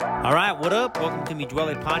All right, what up? Welcome to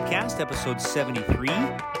Midwele Podcast, episode 73.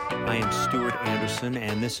 I am Stuart Anderson,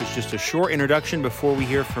 and this is just a short introduction before we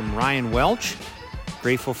hear from Ryan Welch.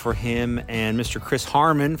 Grateful for him and Mr. Chris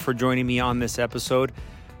Harmon for joining me on this episode.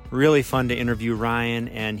 Really fun to interview Ryan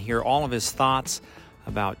and hear all of his thoughts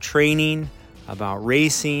about training, about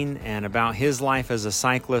racing, and about his life as a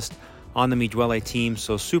cyclist on the Midwele team.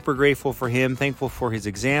 So super grateful for him, thankful for his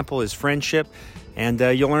example, his friendship, and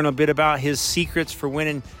you'll learn a bit about his secrets for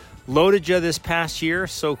winning Lodija this past year.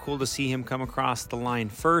 So cool to see him come across the line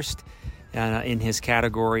first in his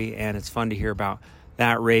category, and it's fun to hear about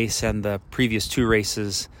that race and the previous two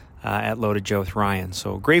races at Lodija with Ryan.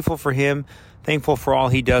 So grateful for him, thankful for all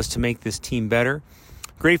he does to make this team better.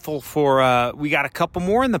 Grateful for, we got a couple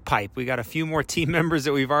more in the pipe. We got a few more team members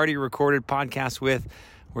that we've already recorded podcasts with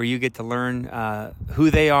where you get to learn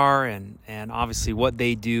who they are and obviously what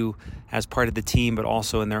they do as part of the team, but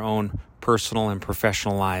also in their own personal and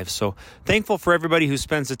professional lives. So thankful for everybody who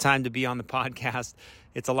spends the time to be on the podcast.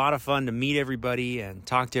 It's a lot of fun to meet everybody and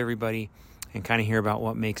talk to everybody and kind of hear about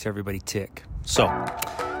what makes everybody tick. So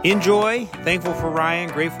enjoy. Thankful for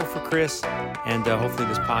Ryan, grateful for Chris, and hopefully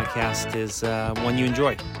this podcast is one you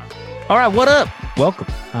enjoy. All right, what up? Welcome.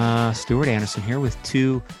 Stuart Anderson here with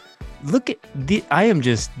two. Look at the,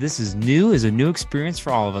 this is new, is a new experience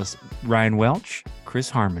for all of us. Ryan Welch,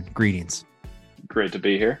 Chris Harmon, greetings. Great to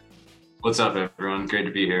be here. What's up, everyone? Great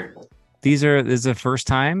to be here. This is the first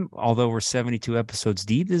time, although we're 72 episodes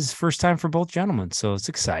deep, this is the first time for both gentlemen, so it's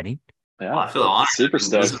exciting. Yeah, well, I feel honored. Super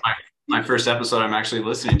stoked. This is my first episode I'm actually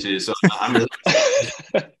listening to, so I'm really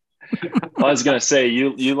Well, I was going to say,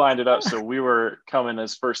 you lined it up, so we were coming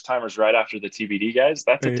as first timers right after the TBD guys.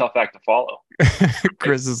 That's a tough act to follow.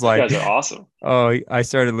 Chris is like, you guys are awesome. Oh, I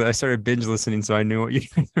started binge listening, so I knew what you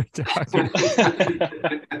guys were talking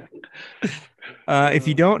about. If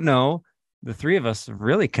you don't know, the three of us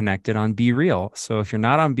really connected on Be Real. So if you're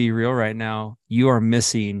not on Be Real right now, you are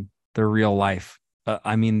missing the real life.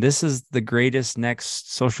 I mean, this is the greatest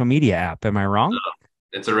next social media app. Am I wrong?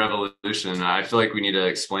 It's a revolution. I feel like we need to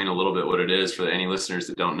explain a little bit what it is for any listeners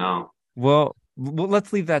that don't know. Well,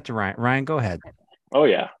 let's leave that to Ryan. Ryan, go ahead. Oh,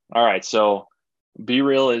 yeah. All right. So Be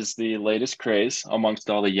Real is the latest craze amongst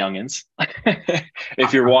all the youngins.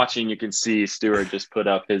 If you're watching, you can see Stuart just put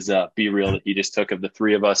up his Be Real that he just took of the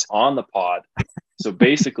three of us on the pod. So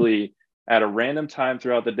basically, at a random time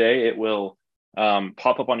throughout the day, it will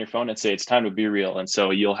pop up on your phone and say it's time to Be Real. And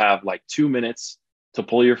so you'll have like 2 minutes to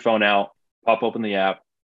pull your phone out, pop open the app,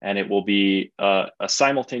 and it will be a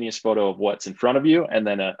simultaneous photo of what's in front of you and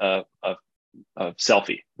then a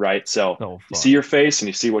selfie, right? So you see your face and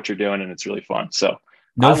you see what you're doing, and it's really fun. So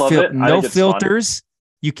I love it. No filters.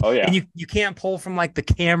 You you can't pull from like the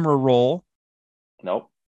camera roll. Nope.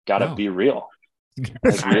 Gotta be real.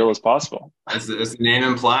 As real as possible. As the name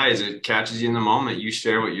implies, it catches you in the moment. You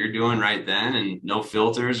share what you're doing right then, and no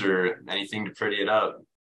filters or anything to pretty it up.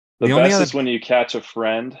 The best is when you catch a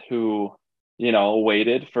friend who,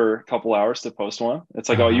 waited for a couple hours to post one. It's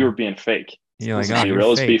like, oh, you were being fake. You're like, Be real,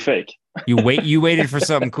 let's be fake. You waited for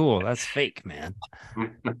something cool. That's fake, man.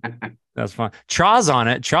 That's fun. Chaw's on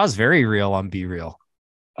it. Chaw's very real on Be Real.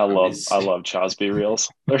 I love Chaw's Be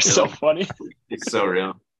Reals. They're so funny. It's so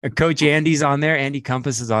real. Coach Andy's on there. Andy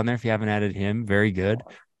Compass is on there. If you haven't added him, very good.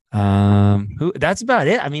 That's about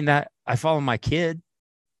it. I mean, that I follow my kid.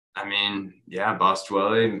 I mean, yeah, Boss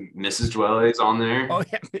Dwelle, Mrs. Dwelle is on there. Oh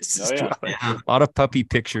yeah, Mrs. Dwelle. Yeah. A lot of puppy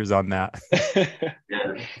pictures on that.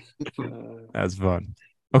 Yeah, that's fun.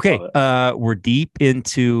 Okay, we're deep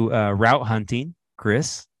into route hunting,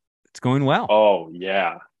 Chris. It's going well. Oh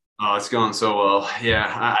yeah. Oh, it's going so well. Yeah,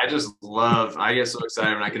 I get so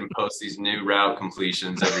excited when I can post these new route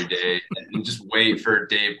completions every day and just wait for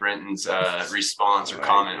Dave Brenton's response or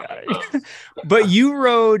comment. But you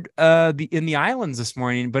rode in the islands this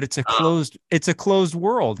morning, but it's a closed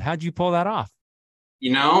world. How'd you pull that off?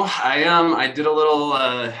 I did a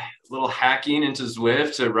little hacking into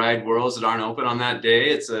Zwift to ride worlds that aren't open on that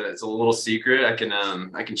day. It's a little secret I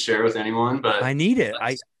can share with anyone, but I need it.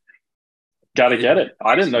 Gotta get it.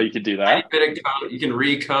 I didn't know you could do that. You can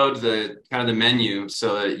recode the menu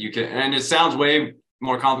so that you can, and it sounds way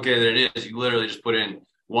more complicated than it is. You literally just put in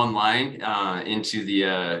one line into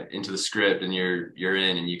the script, and you're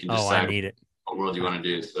in, and you can decide what world you want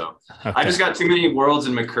to do. So okay. I just got too many worlds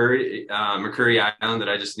in McCurry Island that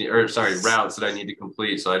I just routes that I need to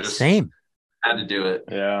complete. So I just had to do it.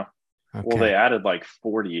 Yeah. Okay. Well, they added like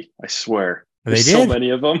 40. I swear. There's so many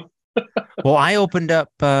of them. Well, I opened up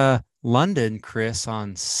London, Chris,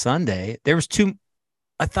 on Sunday. There was 2.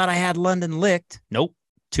 I thought I had London licked. Nope.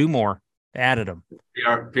 2 more. They added them.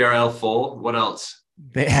 PRL full. What else?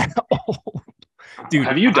 They had, Dude,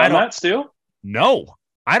 Have you done that, Stu? No,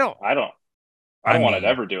 I don't. I don't want to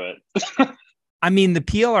ever do it. I mean, the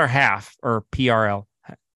PLR half or PRL,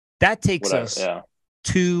 that takes Whatever, us yeah.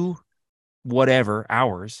 2 whatever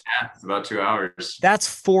hours. Yeah, it's about 2 hours. That's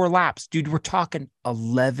 4 laps. Dude, we're talking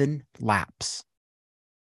 11 laps.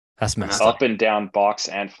 That's messed up. Up and down box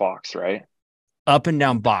and Fox, right? Up and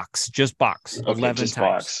down box, just box, Okay, 11 just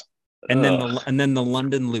times. box. And then the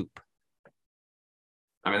London Loop.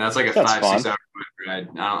 I mean, that's like a That's 5-6 fun. hour ride.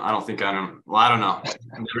 I don't know.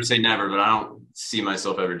 Never say never, but I don't see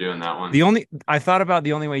myself ever doing that one. I thought about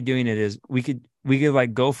the only way doing it is we could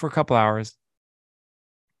like go for a couple hours,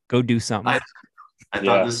 go do something. I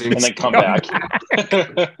thought the same. And then come back.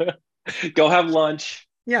 Go have lunch.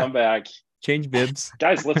 Yeah. Come back. Change bibs.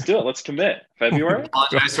 Guys, let's do it. Let's commit. February?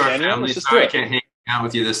 Apologize to our Daniel, family. let's just Sorry, do I it. can't hang out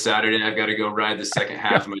with you this Saturday. I've got to go ride the second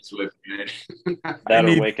half of my Swift.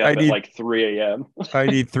 That'll wake up at like 3 a.m. I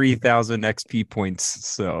need 3,000 XP points.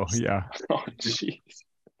 So yeah. Oh, jeez.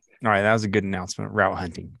 All right, that was a good announcement. Route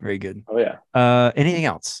hunting, very good. Oh yeah. Anything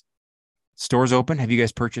else? Stores open. Have you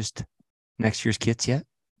guys purchased next year's kits yet?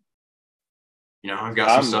 I've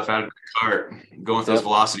got some stuff out of the cart. Going with those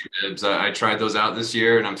Velocity bibs. I tried those out this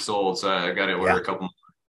year and I'm sold. So I got to order a couple more.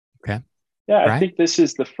 Okay. Yeah, Right. I think this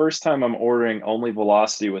is the first time I'm ordering only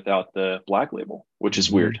Velocity without the Black Label, which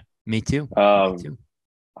is weird. Me too. Me too.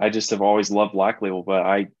 I just have always loved Black Label,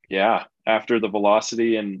 but after the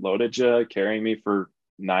Velocity and Lotage carrying me for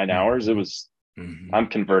 9 hours, it was. I'm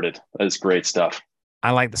converted. That's great stuff.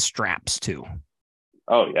 I like the straps too.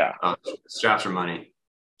 Oh yeah, straps are money.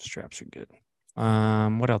 Straps are good.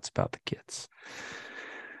 What else about the kits?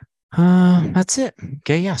 That's it.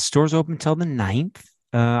 Okay, yeah. Stores open till the 9th.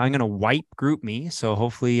 I'm gonna wipe GroupMe, so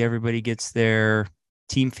hopefully everybody gets their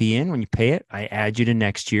team fee in. When you pay it, I add you to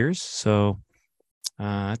next year's. So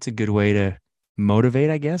that's a good way to motivate,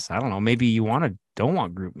 I guess. I don't know. Maybe you don't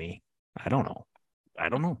want GroupMe. I don't know.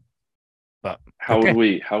 But how would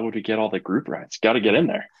we get all the group rides? Got to get in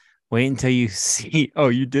there. Wait until you see. Oh,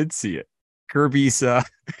 you did see it. Kirby's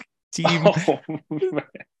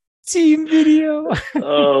team video.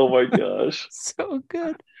 Oh my gosh. So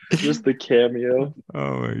good. Just the cameo.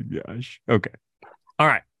 Oh my gosh. Okay. All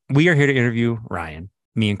right. We are here to interview Ryan,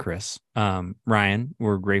 me and Chris. Ryan,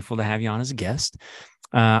 we're grateful to have you on as a guest.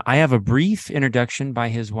 I have a brief introduction by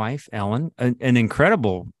his wife, Ellen, an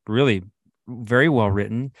incredible, really very well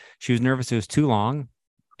written. She was nervous it was too long.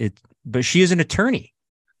 But she is an attorney.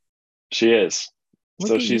 She is.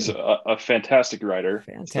 So she's a fantastic writer.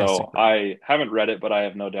 I haven't read it, but I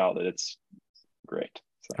have no doubt that it's great.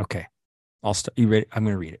 So. Okay. You ready? I'm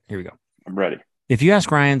going to read it. Here we go. I'm ready. If you ask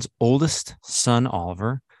Ryan's oldest son,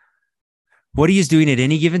 Oliver, what he is doing at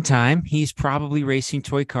any given time, he's probably racing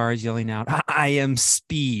toy cars, yelling out, "I am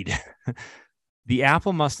Speed." The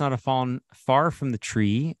apple must not have fallen far from the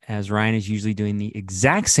tree, as Ryan is usually doing the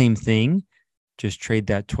exact same thing. Just trade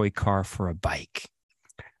that toy car for a bike.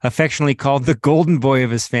 Affectionately called the golden boy of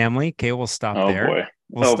his family. Okay, we'll stop there. Boy.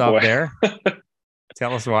 We'll stop there.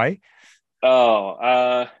 Tell us why.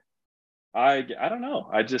 I don't know.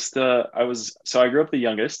 I just I grew up the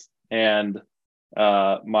youngest, and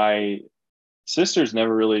my sisters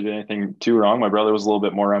never really did anything too wrong. My brother was a little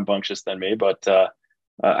bit more rambunctious than me, but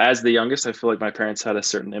as the youngest, I feel like my parents had a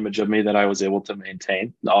certain image of me that I was able to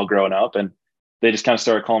maintain all growing up, and they just kind of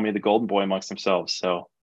started calling me the golden boy amongst themselves. So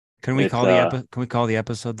can we call the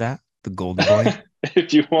episode that the golden boy?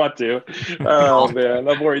 If you want to. Oh man,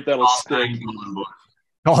 I'm worried that'll stick.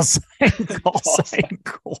 Call sign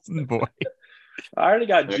golden boy. I already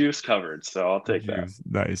got juice covered, so I'll take that.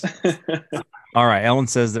 Nice. All right. Ellen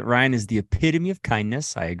says that Ryan is the epitome of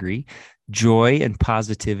kindness. I agree. Joy and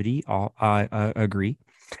positivity. I agree.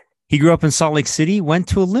 He grew up in Salt Lake City, went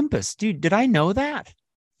to Olympus. Dude, did I know that?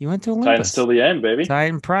 You went to Olympus. Titans till the end, baby.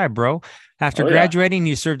 Titan pride, bro. After graduating,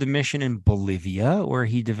 he served a mission in Bolivia, where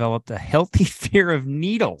he developed a healthy fear of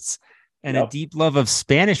needles and a deep love of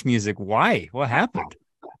Spanish music. Why? What happened?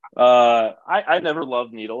 I never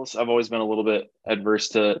loved needles. I've always been a little bit adverse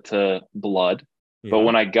to blood. Yeah. But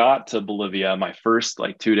when I got to Bolivia, my first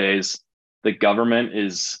 2 days, the government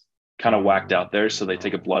is kind of whacked out there. So they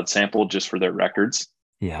take a blood sample just for their records.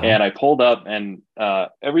 Yeah. And I pulled up, and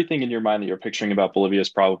everything in your mind that you're picturing about Bolivia is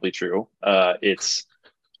probably true. It's,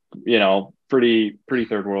 pretty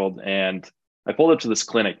third world. And I pulled up to this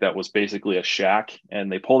clinic that was basically a shack,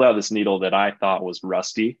 and they pulled out this needle that I thought was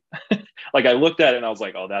rusty. I looked at it and I was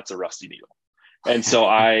like, oh, that's a rusty needle. And so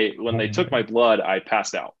when they took my blood, I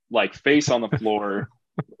passed out, face on the floor,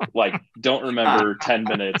 don't remember 10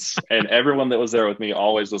 minutes. And everyone that was there with me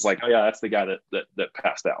always was like, oh yeah, that's the guy that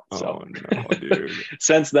passed out. So no, dude.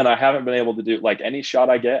 Since then, I haven't been able to do any shot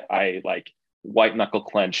I get. I white knuckle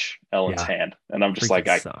clench Ellen's hand, and I'm just Freaking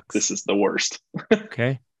like, sucks. this is the worst.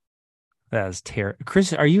 Okay. That is terrible.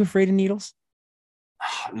 Chris, are you afraid of needles?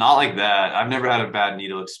 Not like that. I've never had a bad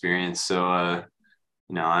needle experience, so I'm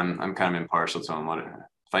kind of impartial to them.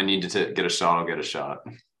 If I need to get a shot, I'll get a shot.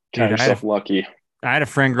 Count yourself lucky. I had a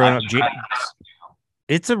friend growing up.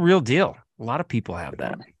 It's a real deal. A lot of people have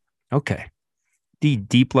that. Okay. The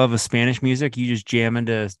deep love of Spanish music. You just jam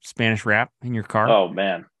into Spanish rap in your car. Oh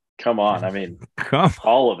man, come on! I mean, come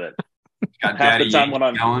all of it. Half the time when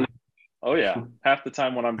I'm going. Oh yeah, half the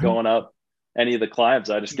time when I'm going up any of the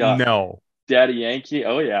climbs, I just got Daddy Yankee.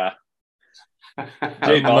 Oh yeah,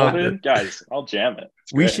 J Balvin, guys, I'll jam it.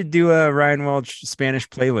 We should do a Ryan Welch Spanish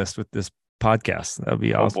playlist with this podcast. That'd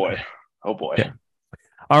be awesome. Oh boy. Okay.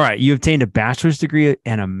 All right. You obtained a bachelor's degree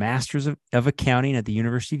and a master's of accounting at the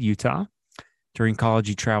University of Utah. During college,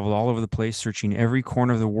 you traveled all over the place, searching every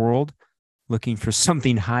corner of the world, looking for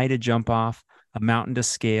something high to jump off, a mountain to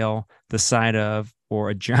scale, the side of, or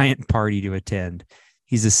a giant party to attend.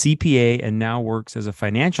 He's a CPA and now works as a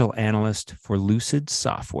financial analyst for Lucid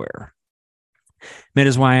Software. Met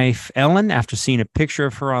his wife, Ellen, after seeing a picture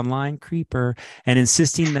of her online, creeper, and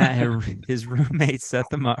insisting that her roommate set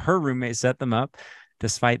them up,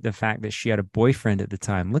 despite the fact that she had a boyfriend at the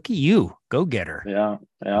time. Look at you. Go get her. Yeah.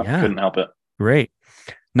 Couldn't help it. Great.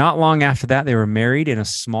 Not long after that, they were married in a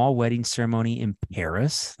small wedding ceremony in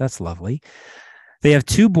Paris. That's lovely. They have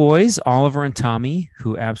 2 boys, Oliver and Tommy,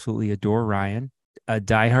 who absolutely adore Ryan, a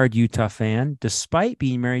diehard Utah fan, despite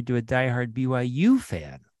being married to a diehard BYU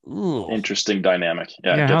fan. Ooh. Interesting dynamic.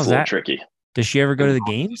 Yeah, it gets a little tricky. Does she ever go to the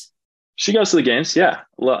games? She goes to the games, yeah.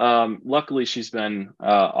 Luckily, she's been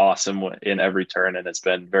awesome in every turn, and it's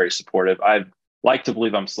been very supportive. I'd like to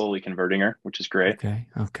believe I'm slowly converting her, which is great. Okay.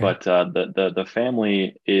 But the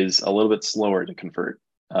family is a little bit slower to convert.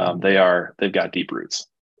 They've got deep roots.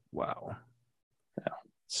 Wow. Yeah.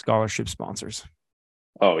 Scholarship sponsors.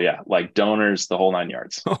 Oh yeah, like donors, the whole 9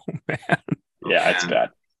 yards. Oh man. Yeah, it's bad.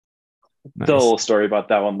 Nice. Tell a little story about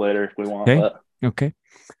that one later if we want. Okay.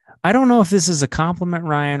 I don't know if this is a compliment,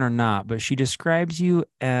 Ryan, or not, but she describes you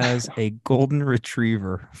as a golden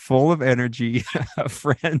retriever, full of energy, a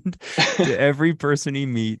friend to every person he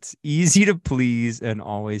meets, easy to please, and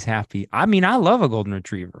always happy. I mean, I love a golden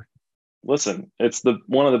retriever. Listen, it's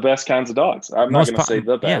one of the best kinds of dogs. I'm not going to say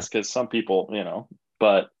the best because some people,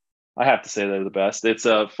 but I have to say they're the best. It's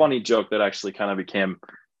a funny joke that actually kind of became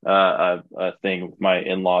a thing with my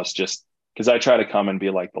in-laws, just because I try to come and be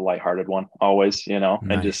like the lighthearted one always, nice.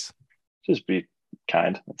 And just be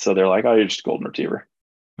kind. So they're like, oh, you're just a golden retriever.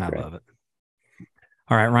 I love it.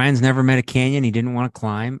 All right. Ryan's never met a canyon he didn't want to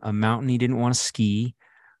climb, a mountain he didn't want to ski,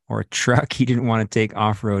 or a truck he didn't want to take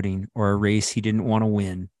off-roading, or a race he didn't want to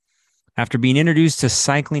win. After being introduced to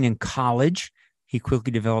cycling in college, he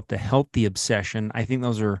quickly developed a healthy obsession. I think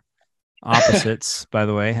those are opposites, by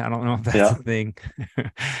the way. I don't know if that's a thing.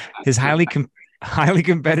 His highly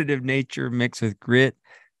competitive nature mixed with grit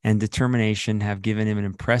and determination have given him an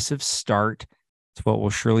impressive start to what will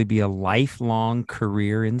surely be a lifelong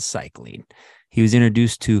career in cycling. He was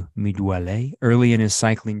introduced to Midwele early in his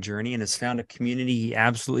cycling journey and has found a community he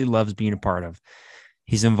absolutely loves being a part of.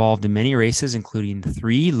 He's involved in many races, including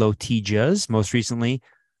 3 Lotijas, most recently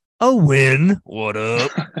a win. What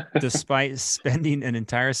up? Despite spending an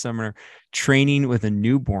entire summer training with a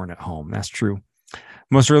newborn at home. That's true.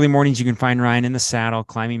 Most early mornings, you can find Ryan in the saddle,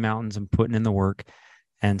 climbing mountains and putting in the work,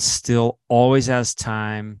 and still always has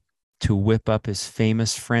time to whip up his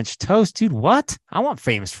famous French toast. Dude, what? I want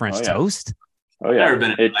famous French toast. Oh,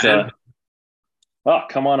 yeah.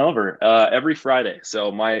 Come on over every Friday.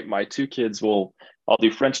 So my 2 kids I'll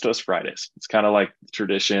do French toast Fridays. It's kind of like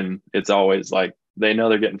tradition. It's always like they know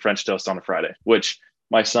they're getting French toast on a Friday, which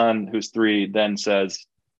my son, who's 3, then says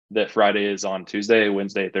that Friday is on Tuesday,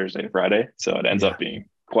 Wednesday, Thursday, Friday. So it ends up being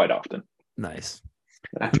quite often. Nice.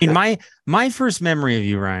 I mean, my first memory of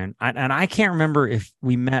you, Ryan, and I can't remember if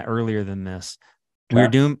we met earlier than this.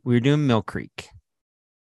 Okay. We were doing Mill Creek. Do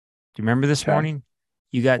you remember this morning?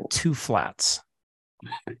 You got 2 flats.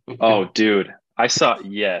 Oh, dude. I saw,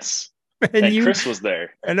 yes. And Chris was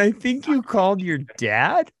there. And I think you called your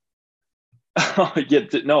dad. Oh, yeah.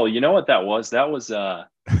 No, you know what that was? That was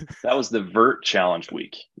the Vert Challenge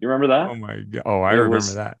week. You remember that? Oh my God. Oh, I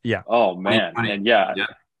remember that. Yeah. Oh man. And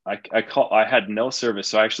I had no service,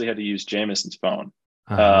 so I actually had to use Jameson's phone.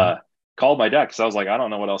 Called my dad because I was like, I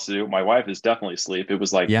don't know what else to do. My wife is definitely asleep. It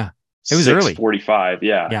was like it was early 6:45.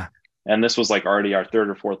 Yeah. And this was like already our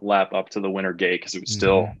 3rd or 4th lap up to the winter gate because it was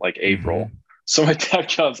still like April. So my dad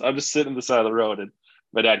comes. I'm just sitting on the side of the road, and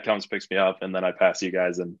my dad comes, picks me up, and then I pass you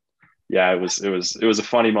guys, and yeah, it was a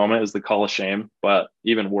funny moment. It was the call of shame, but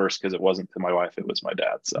even worse because it wasn't to my wife, it was my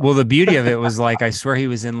dad. So Well, the beauty of it was like, I swear he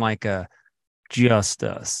was in like just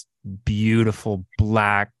a beautiful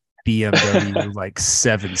black BMW like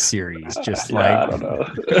 7 Series, just yeah, like I don't know.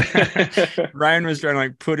 Ryan was trying to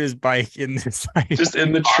like put his bike in this like Just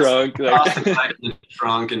in the trunk, Toss the like bike in the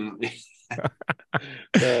trunk, and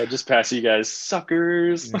just pass you guys,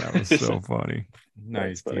 suckers. that was so funny.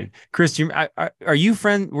 Nice, funny. dude. Chris, were you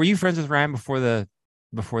friends with Ryan before the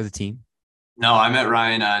team? no, I met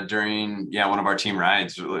Ryan during one of our team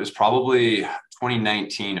rides. It was probably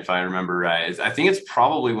 2019, if I remember right. I think it's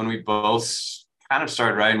probably when we both kind of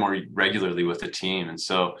started riding more regularly with the team. And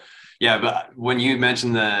so, yeah, but when you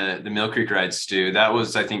mentioned the Mill Creek ride, Stu, that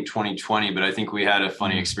was, I think, 2020, but I think we had a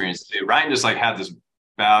funny experience too. Ryan just like had this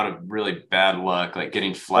bout of really bad luck, like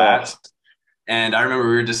getting flat. And I remember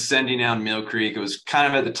we were descending down Mill Creek. It was kind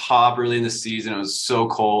of at the top early in the season. It was so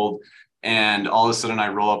cold. And all of a sudden I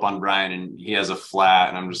roll up on Brian and he has a flat,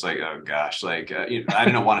 and I'm just like, oh gosh, like, I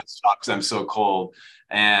didn't want to stop because I'm so cold.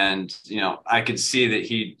 And, I could see that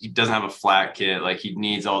he doesn't have a flat kit. Like, he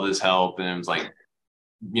needs all this help. And it was like,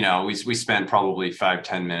 we spent probably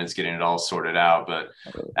 5-10 minutes getting it all sorted out. But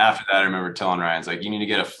after that, I remember telling Ryan, it's like, you need to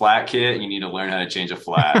get a flat kit. You need to learn how to change a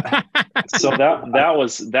flat. So that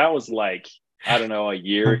was like, I don't know, a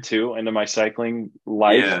year or two into my cycling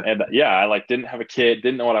life. Yeah. And I like didn't have a kid,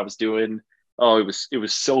 didn't know what I was doing. Oh, it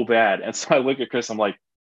was so bad. And so I look at Chris, I'm like,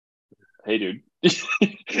 hey dude,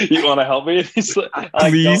 you want to help me? And he's like,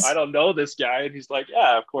 I don't know this guy. And he's like,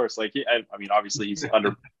 yeah, of course. Like, I mean, obviously he's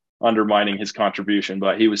undermining his contribution,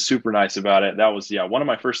 but he was super nice about it. That was, one of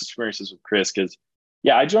my first experiences with Chris. Cause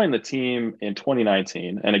I joined the team in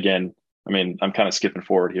 2019. And again, I mean, I'm kind of skipping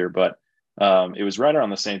forward here, but it was right around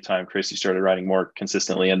the same time Chrissy started riding more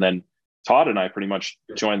consistently, and then Todd and I pretty much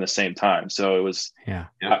joined the same time. So it was,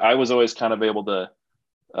 I was always kind of able to,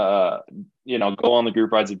 go on the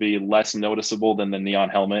group rides and be less noticeable than the neon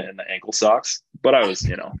helmet and the ankle socks, but I was,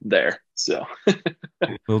 there. So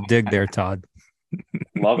we'll dig there, Todd.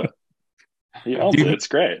 Love it. It's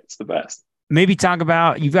great. It's the best. Maybe talk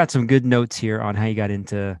about, you've got some good notes here on how you got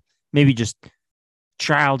into maybe just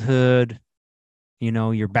childhood,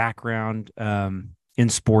 your background in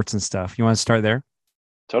sports and stuff. You want to start there?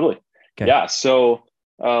 Totally. Okay. Yeah. So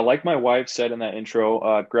like my wife said in that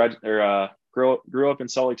intro, grew up in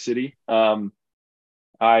Salt Lake City. I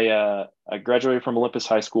graduated from Olympus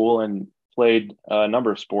High School and played a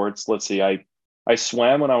number of sports. Let's see, I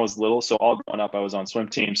swam when I was little. So all growing up, I was on swim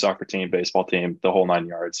team, soccer team, baseball team, the whole 9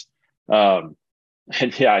 yards. And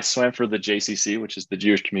I swam for the JCC, which is the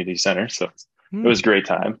Jewish Community Center. So it was a great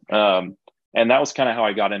time. And that was kind of how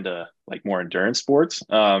I got into like more endurance sports,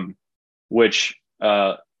 which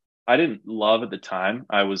I didn't love at the time.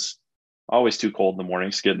 I was always too cold in the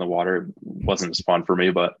mornings to get in the water. It wasn't as fun for me,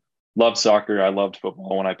 but loved soccer. I loved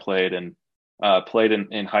football when I played, and played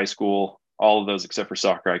in high school. All of those except for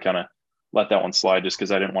soccer, I kind of let that one slide just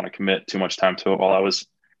because I didn't want to commit too much time to it while I was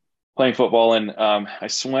playing football. And I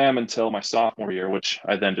swam until my sophomore year, which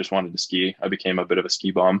I then just wanted to ski. I became a bit of a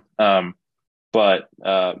ski bum. But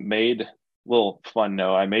made little fun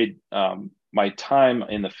note. I made my time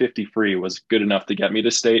in the 50 free was good enough to get me to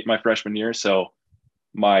state my freshman year. So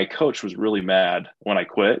my coach was really mad when I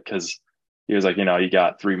quit, because he was like, you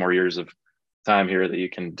got 3 more years of time here that you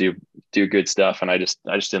can do good stuff. And I just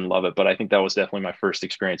didn't love it. But I think that was definitely my first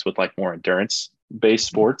experience with like more endurance based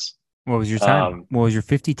sports. What was your time? What was your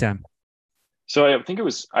 50 time? So I think it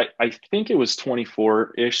was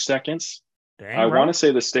 24-ish seconds. Dang, I want to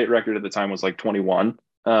say the state record at the time was like 21.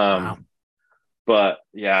 Wow. But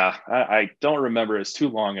yeah, I don't remember. It's too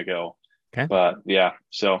long ago. Okay. But yeah,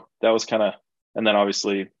 so that was kind of, and then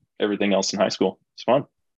obviously everything else in high school. It's fun.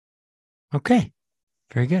 Okay.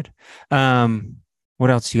 Very good. What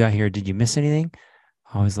else you got here? Did you miss anything?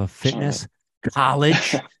 I always love fitness,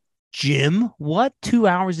 college, gym. What? 2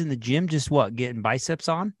 hours in the gym? Just what? Getting biceps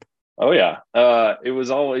on? Oh yeah. It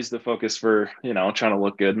was always the focus for, trying to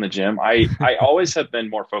look good in the gym. I always have been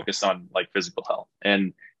more focused on like physical health,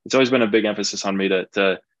 and it's always been a big emphasis on me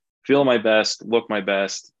to feel my best, look my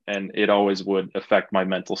best. And it always would affect my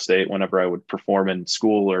mental state whenever I would perform in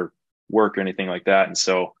school or work or anything like that. And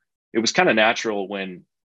so it was kind of natural when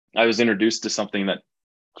I was introduced to something that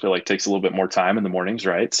I feel like takes a little bit more time in the mornings.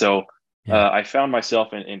 Right. So I found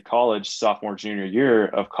myself in college, sophomore, junior year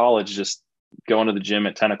of college, just going to the gym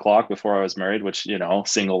at 10 o'clock before I was married, which,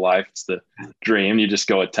 single life, it's the dream. You just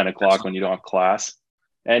go at 10 o'clock when you don't have class,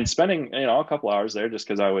 and spending, a couple hours there just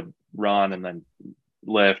because I would run and then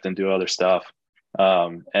lift and do other stuff.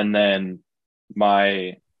 And then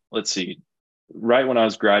right when I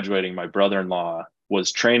was graduating, my brother-in-law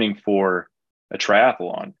was training for a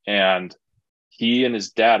triathlon, and he and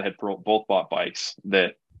his dad had both bought bikes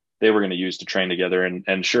that they were going to use to train together.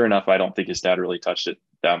 And sure enough, I don't think his dad really touched it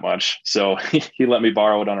that much. So he let me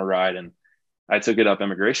borrow it on a ride, and I took it up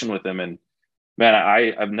immigration with him. And man,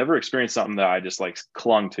 I've never experienced something that I just like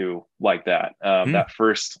clung to like that. That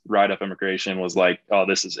first ride up immigration was like, oh,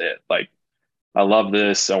 this is it. Like, I love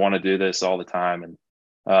this. I want to do this all the time.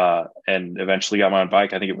 And eventually got my own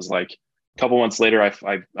bike. I think it was like a couple months later,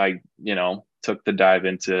 I took the dive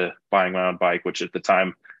into buying my own bike, which at the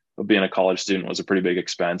time of being a college student was a pretty big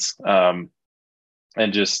expense. And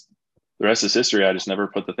just the rest is history. I just never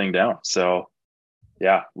put the thing down. So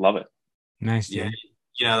yeah, love it. Nice. Dude.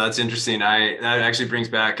 Yeah, that's interesting. That actually brings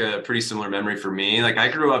back a pretty similar memory for me. Like, I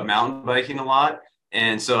grew up mountain biking a lot.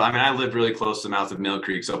 And so, I mean, I lived really close to the mouth of Mill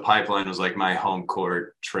Creek. So Pipeline was like my home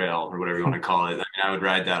court trail, or whatever you want to call it. I mean, I would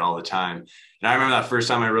ride that all the time. And I remember that first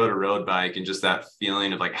time I rode a road bike, and just that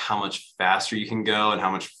feeling of like how much faster you can go and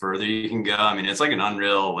how much further you can go. I mean, it's like an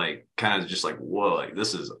unreal, like, kind of just like, whoa, like,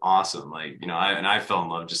 this is awesome. Like, I fell in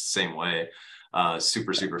love just the same way.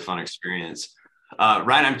 Super, super fun experience.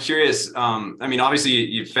 Ryan, I'm curious. I mean, obviously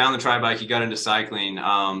you found the tri bike, you got into cycling,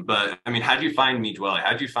 but I mean, how did you find Mi Duele?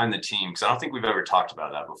 How did you find the team? Because I don't think we've ever talked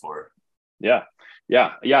about that before. Yeah.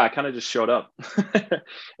 I kind of just showed up.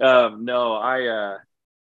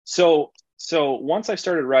 So once I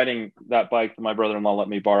started riding that bike that my brother-in-law let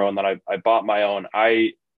me borrow, and then I bought my own,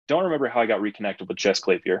 I don't remember how I got reconnected with Jess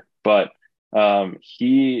Claypier, but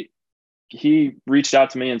he reached out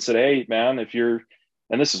to me and said, hey man,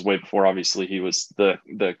 and this is way before, obviously, he was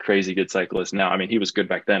the crazy good cyclist now. I mean, he was good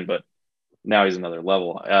back then, but now he's another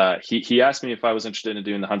level. He asked me if I was interested in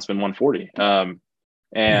doing the Huntsman 140.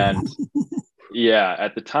 And yeah,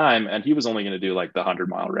 at the time, and he was only going to do like the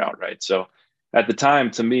 100-mile route, right? So at the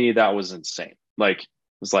time, to me, that was insane. Like, it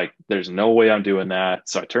was like, there's no way I'm doing that.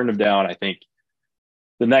 So I turned him down. I think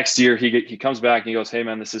the next year he comes back and he goes, hey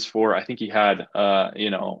man, this is for, I think he had,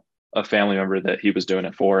 a family member that he was doing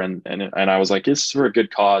it for. And I was like, it's for a good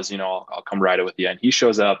cause, I'll come ride it with you. And he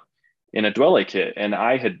shows up in a Duele kit. And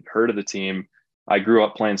I had heard of the team. I grew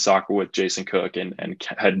up playing soccer with Jason Cook and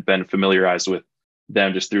had been familiarized with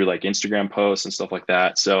them just through like Instagram posts and stuff like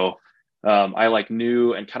that. So I like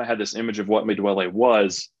knew and kind of had this image of what Mi Duele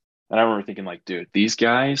was. And I remember thinking like, dude, these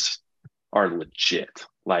guys are legit.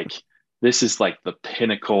 Like, this is like the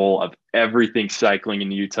pinnacle of everything cycling in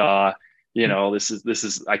Utah. This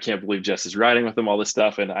is, I can't believe Jess is riding with them, all this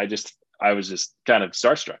stuff. And I was just kind of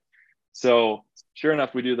starstruck. So sure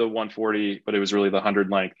enough, we do the 140, but it was really the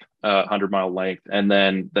 100-mile length. And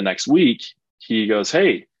then the next week he goes,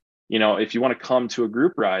 hey, if you want to come to a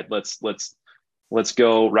group ride, let's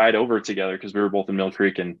go ride over together. Cause we were both in Mill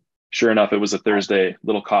Creek, and sure enough, it was a Thursday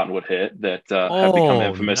little Cottonwood hit that had become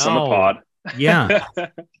infamous on the pod. Yeah.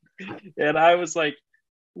 And I was like,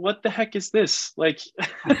 what the heck is this? Like,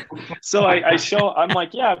 so I'm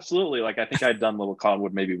like, yeah, absolutely. Like, I think I'd done Little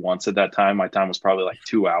Cottonwood maybe once at that time. My time was probably like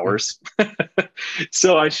 2 hours.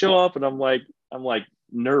 So I show up and I'm like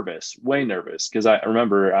nervous, way nervous. Cause I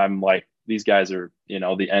remember I'm like, these guys are,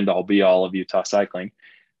 the end all be all of Utah cycling.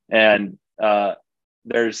 And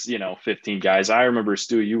there's, 15 guys. I remember,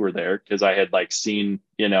 Stu, you were there because I had like seen,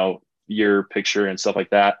 your picture and stuff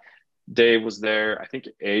like that. Dave was there. I think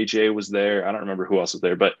AJ was there. I don't remember who else was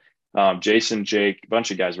there, but Jason, Jake, a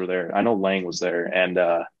bunch of guys were there. I know Lang was there. And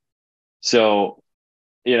so,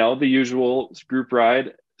 the usual group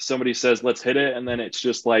ride, somebody says, let's hit it. And then it's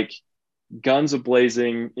just like guns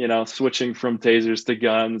a-blazing, switching from tasers to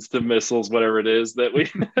guns to missiles, whatever it is that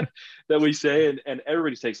we say. And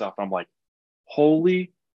everybody takes off. And I'm like,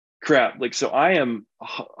 holy crap. Like, so I am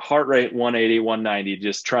heart rate 180, 190,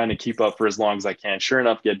 just trying to keep up for as long as I can. Sure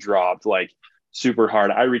enough, get dropped like super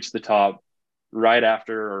hard. I reached the top right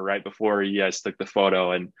after or right before you guys took the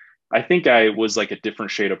photo. And I think I was like a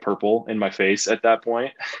different shade of purple in my face at that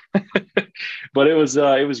point. But it was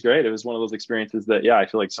great. It was one of those experiences that, yeah, I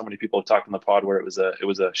feel like so many people have talked on the pod where it was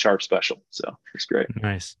a sharp special. So it's great.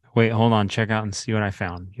 Nice. Wait, hold on. Check out and see what I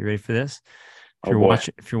found. You ready for this?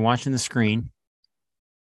 If you're watching the screen,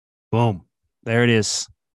 boom, there it is.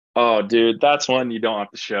 Oh, dude, that's one you don't have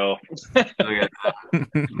to show.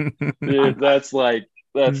 Dude, that's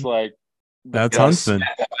Huntsman.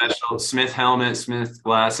 Smith helmet, Smith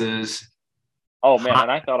glasses. Oh man, and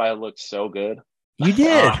I thought I looked so good. You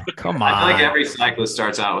did. Come on. I feel like every cyclist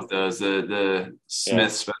starts out with those. The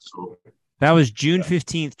Smith special. That was June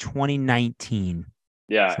 15th, 2019.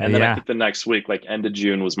 Yeah, so, and then I think the next week, like end of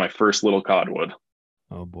June, was my first Little Cottonwood.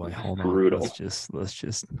 Oh boy, hold on. Brutal. Let's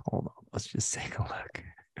just hold on. Let's just take a look.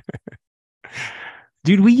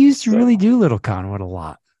 Dude, we used to really do Little Cottonwood a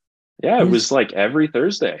lot. Yeah, it was like every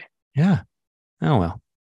Thursday. Yeah. Oh, well.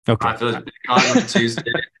 Okay. I feel like big on Tuesday,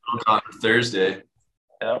 little on Thursday.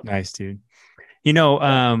 Yep. Nice, dude.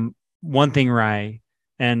 One thing, Rye,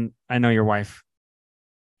 and I know your wife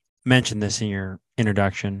mentioned this in your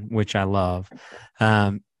introduction, which I love.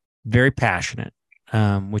 Very passionate,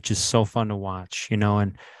 which is so fun to watch,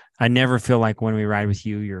 and I never feel like when we ride with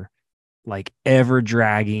you, you're like ever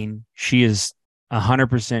dragging. She is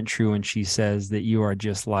 100% true when she says that you are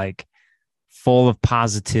just like full of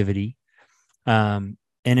positivity. And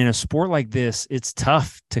in a sport like this, it's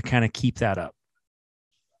tough to kind of keep that up.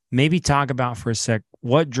 Maybe talk about for a sec,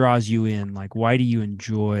 what draws you in? Like, why do you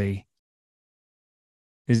enjoy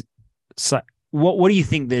what do you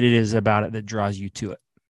think that it is about it that draws you to it?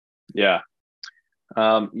 Yeah.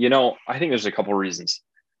 I think there's a couple of reasons.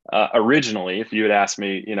 Originally, if you had asked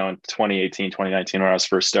me, in 2018, 2019, when I was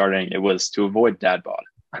first starting, it was to avoid dad bod.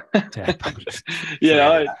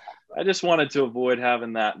 I just wanted to avoid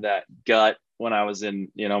having that gut when I was in,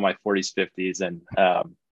 my 40s, 50s, and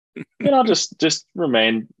just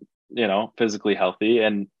remain, physically healthy.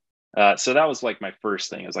 And so that was like my first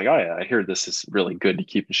thing. I was like, oh yeah, I hear this is really good to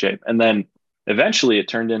keep in shape. And then eventually it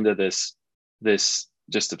turned into this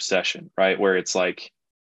just obsession, right? Where it's like,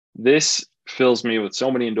 this fills me with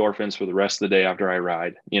so many endorphins for the rest of the day after I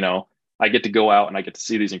ride. I get to go out and I get to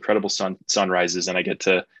see these incredible sunrises, and I get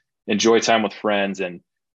to enjoy time with friends. And,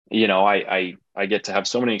 I get to have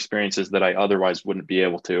so many experiences that I otherwise wouldn't be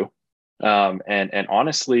able to. And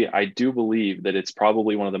honestly, I do believe that it's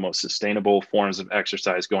probably one of the most sustainable forms of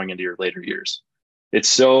exercise going into your later years. It's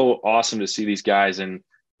so awesome to see these guys in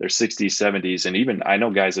their 60s, 70s, and even I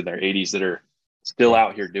know guys in their 80s that are still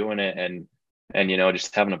out here doing it and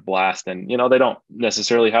just having a blast. And they don't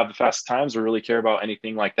necessarily have the fast times or really care about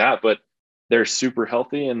anything like that, but they're super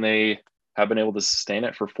healthy and they have been able to sustain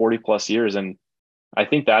it for 40 plus years. And I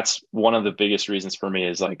think that's one of the biggest reasons for me,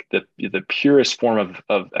 is like the purest form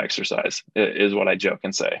of exercise is what I joke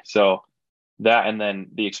and say. So that, and then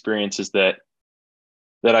the experiences that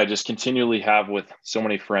I just continually have with so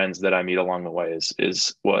many friends that I meet along the way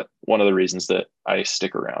is what one of the reasons that I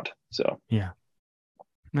stick around. So yeah.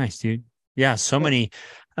 Nice, dude. Yeah. So many,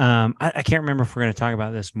 I can't remember if we're going to talk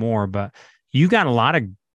about this more, but you got a lot of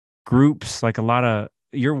groups, like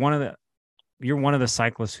you're one of the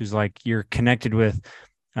cyclists who's like, you're connected with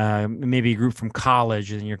maybe a group from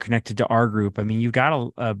college, and you're connected to our group. I mean, you've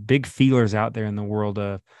got a big feelers out there in the world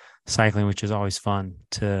of cycling, which is always fun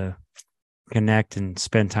to connect and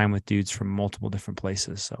spend time with dudes from multiple different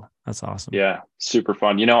places. So that's awesome. Yeah, super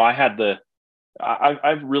fun.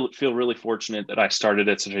 I really feel really fortunate that I started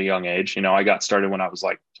at such a young age. I got started when I was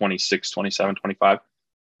like 26, 27, 25.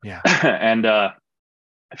 Yeah. And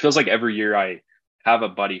it feels like every year I have a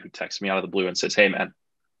buddy who texts me out of the blue and says, hey man,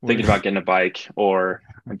 thinking about getting a bike, or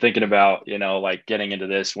I'm thinking about, like getting into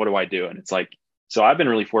this. What do I do? And it's like, so I've been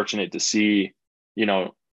really fortunate to see, a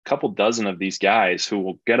couple dozen of these guys who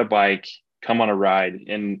will get a bike, come on a ride,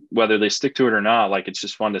 and whether they stick to it or not, like, it's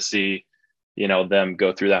just fun to see, them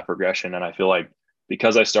go through that progression. And I feel like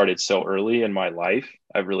because I started so early in my life,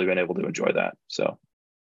 I've really been able to enjoy that. So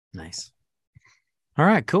nice. All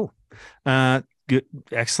right, cool. Good.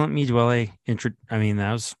 Excellent. Midwelle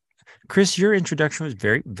that was Chris, your introduction was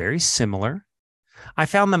very, very similar. I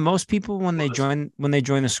found that most people, when they join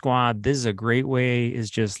the squad, this is a great way,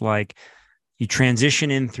 is just like you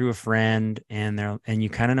transition in through a friend, and you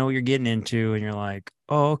kind of know what you're getting into, and you're like,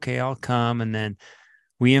 oh, okay, I'll come. And then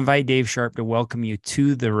we invite Dave Sharp to welcome you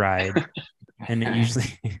to the ride. And it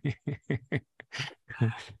usually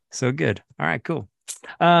so good. All right, cool.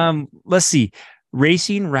 Let's see.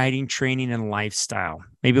 Racing, riding, training, and lifestyle.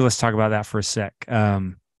 Maybe let's talk about that for a sec.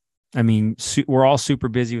 We're all super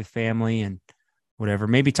busy with family and whatever.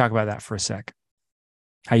 Maybe talk about that for a sec.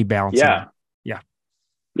 How you balance it?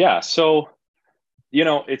 Yeah. So,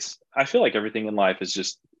 I feel like everything in life is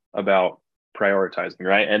just about prioritizing,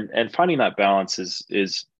 right? And finding that balance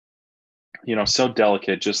is so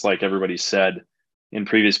delicate, just like everybody said in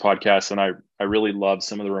previous podcasts. And I really love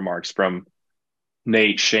some of the remarks from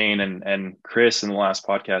Nate, Shane, and Chris in the last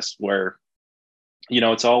podcast, where,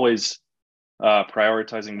 it's always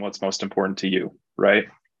prioritizing what's most important to you, right?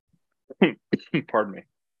 Pardon me.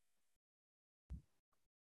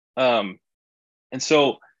 And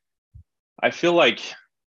so I feel like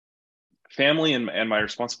family and my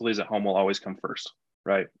responsibilities at home will always come first,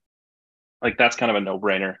 right? Like, that's kind of a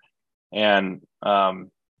no-brainer. And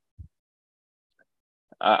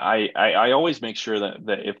I always make sure that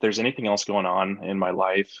if there's anything else going on in my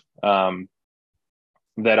life,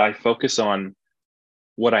 that I focus on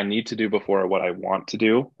what I need to do before what I want to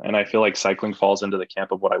do. And I feel like cycling falls into the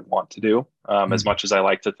camp of what I want to do, as much as I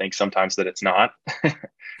like to think sometimes that it's not.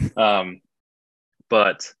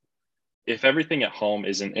 But if everything at home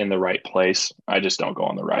isn't in the right place, I just don't go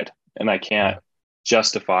on the ride. And I can't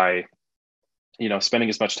justify, spending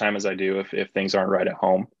as much time as I do if things aren't right at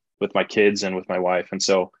home with my kids and with my wife. And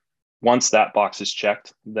so once that box is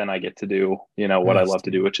checked, then I get to do, what I love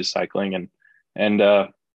to do, which is cycling. And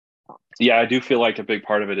yeah, I do feel like a big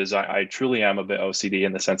part of it is I truly am a bit OCD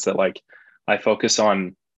in the sense that like I focus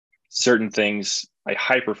on certain things. I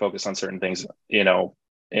hyper focus on certain things,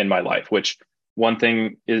 in my life, which one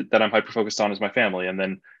thing is that I'm hyper focused on is my family. And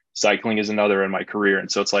then cycling is another in my career.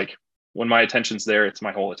 And so it's like when my attention's there, it's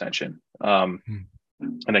my whole attention. And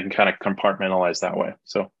I can kind of compartmentalize that way.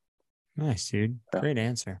 So nice, dude. Great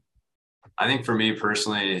answer. I think for me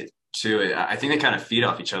personally too, I think they kind of feed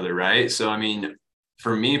off each other, right? So, I mean,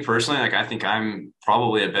 for me personally, like I think I'm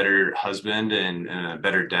probably a better husband and a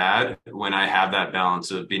better dad when I have that balance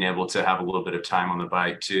of being able to have a little bit of time on the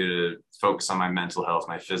bike to focus on my mental health,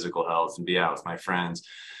 my physical health, and be out with my friends.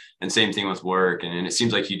 And same thing with work. And it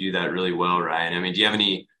seems like you do that really well, Ryan. I mean, do you have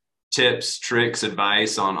any tips, tricks,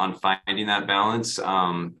 advice on finding that balance?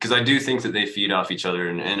 Because I do think that they feed off each other.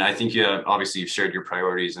 And I think obviously you've shared your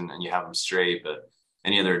priorities and you have them straight, but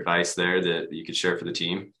any other advice there that you could share for the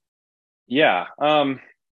team? Yeah.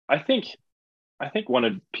 I think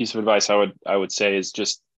one piece of advice I would say is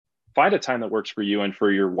just find a time that works for you and for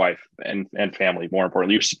your wife and family, more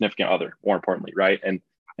importantly, your significant other, more importantly. Right. And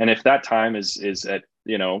if that time is at,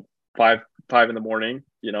 5 in the morning,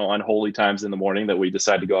 unholy times in the morning that we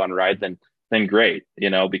decide to go on a ride, then great,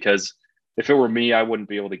 because if it were me, I wouldn't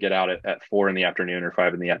be able to get out at 4 in the afternoon or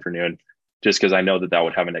 5 in the afternoon, just because I know that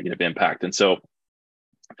would have a negative impact. And so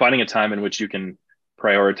finding a time in which you can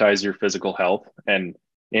prioritize your physical health and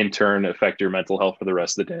in turn affect your mental health for the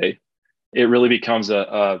rest of the day, it really becomes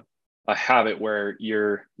a habit where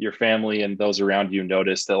your family and those around you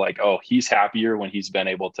notice that like, oh, he's happier when he's been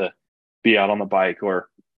able to be out on the bike or,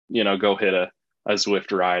 go hit a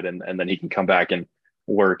Zwift ride and then he can come back and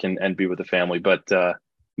work and be with the family. But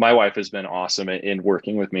my wife has been awesome in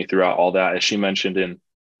working with me throughout all that. As she mentioned in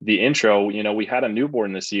the intro, we had a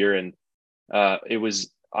newborn this year, and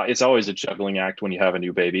it's always a juggling act when you have a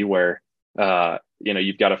new baby where,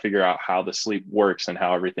 you've got to figure out how the sleep works and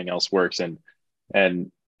how everything else works.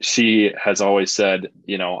 And she has always said,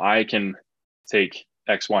 I can take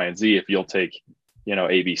X, Y, and Z if you'll take,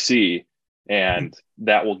 ABC, and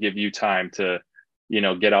that will give you time to,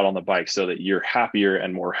 get out on the bike so that you're happier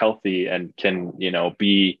and more healthy and can,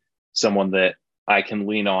 be someone that I can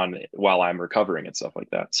lean on while I'm recovering and stuff like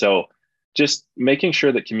that. So just making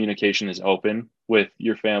sure that communication is open with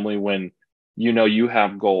your family when, you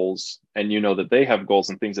have goals and that they have goals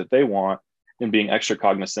and things that they want, and being extra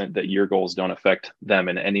cognizant that your goals don't affect them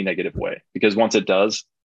in any negative way. Because once it does,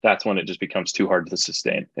 that's when it just becomes too hard to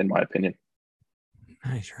sustain, in my opinion.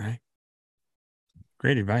 Nice, right?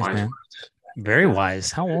 Great advice, man. Very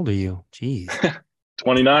wise. How old are you? Jeez.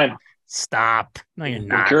 29. Stop. No, you're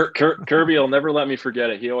not. Kirby will never let me forget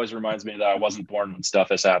it. He always reminds me that I wasn't born when stuff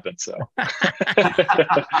has happened. So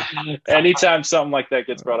anytime something like that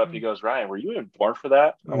gets brought up, he goes, Ryan, were you even born for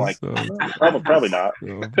that? I'm like, probably not.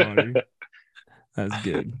 So funny. That's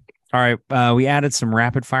good. All right. We added some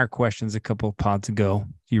rapid fire questions a couple of pods ago.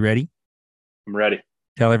 You ready? I'm ready.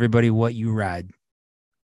 Tell everybody what you ride.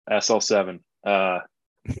 SL7.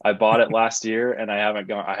 I bought it last year and I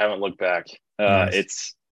haven't looked back.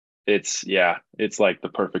 Nice. It's like the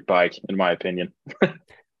perfect bike in my opinion.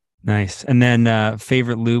 Nice. And then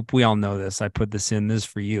favorite loop. We all know this. I put this in. This is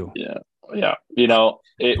for you. Yeah.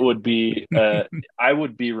 It would be I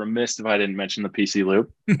would be remiss if I didn't mention the PC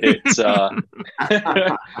loop. It's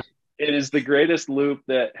it is the greatest loop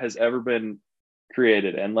that has ever been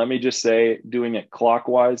created. And let me just say, doing it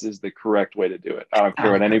clockwise is the correct way to do it. I don't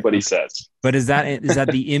care what anybody says. But is that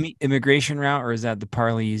the immigration route, or is that the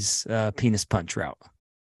Parley's penis punch route?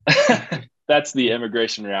 That's the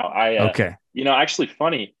immigration route. Okay. Actually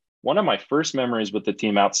funny. One of my first memories with the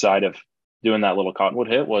team outside of doing that little Cottonwood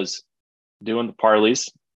hit was doing the Parley's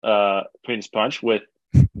penis punch with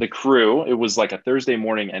the crew. It was like a Thursday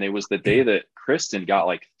morning, and it was the day that Kristen got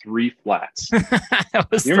like 3 flats. You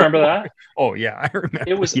remember that? Oh yeah, I remember.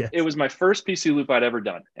 It was my first PC loop I'd ever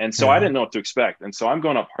done, and so I didn't know what to expect. And so I'm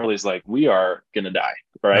going up Parley's like, we are gonna die,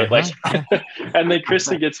 right? Like, and then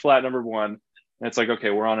Kristen gets flat number 1, and it's like, okay,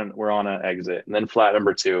 we're on an exit, and then flat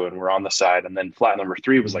number 2, and we're on the side, and then flat number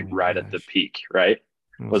 3 was like right at the peak, right?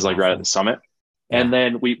 Was like right at the summit. And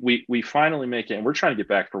then we finally make it, and we're trying to get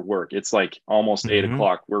back for work. It's like almost 8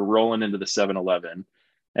 o'clock. We're rolling into the 7-Eleven,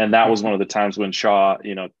 And that was one of the times when Shaw,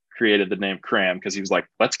 created the name Cram because he was like,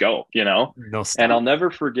 let's go, No stop. And I'll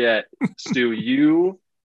never forget, Stu, you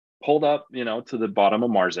pulled up, to the bottom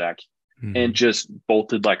of Marzac and just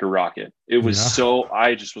bolted like a rocket. It was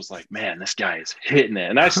I just was like, man, this guy is hitting it.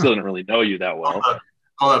 And I still didn't really know you that well.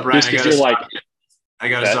 Hold up, Ryan. I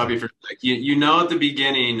gotta Okay. stop you for a sec. You know, at the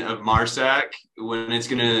beginning of Marsac, when it's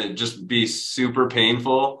gonna just be super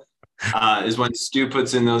painful, is when Stu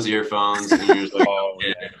puts in those earphones and you're just like, Oh,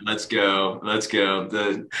 yeah, let's go.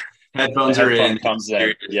 The headphones are in. Comes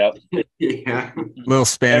in. Yep. Yeah. Little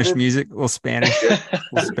Spanish music, little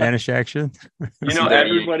Spanish action.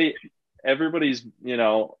 Everybody's,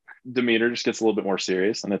 demeanor just gets a little bit more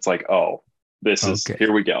serious, and it's like, oh, this is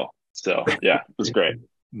here we go. So yeah, it was great.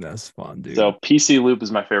 That's fun, dude. So PC Loop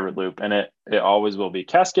is my favorite loop, and it always will be.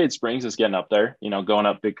 Cascade Springs is getting up there, going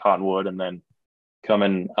up Big Cottonwood and then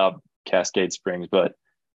coming up Cascade Springs. But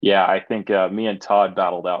yeah, I think me and Todd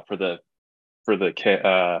battled out for the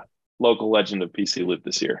local legend of PC Loop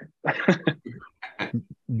this year.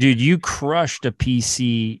 Dude, you crushed a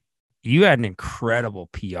PC. You had an incredible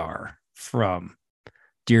PR from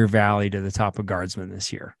Deer Valley to the top of Guardsman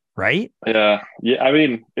this year, right? Yeah. I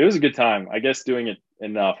mean, it was a good time. I guess doing it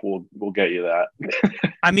enough will get you that.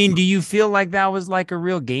 I mean, do you feel like that was like a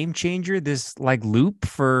real game changer, this like loop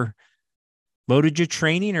for loaded your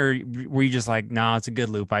training, or were you just like, nah, it's a good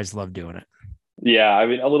loop, I just love doing it? Yeah, I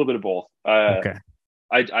mean, a little bit of both. Okay.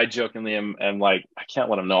 I jokingly am like, I can't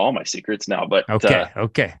let them know all my secrets now, but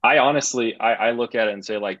okay. I honestly, I look at it and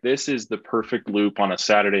say, like, this is the perfect loop on a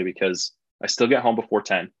Saturday because I still get home before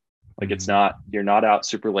 10. Like, you're not out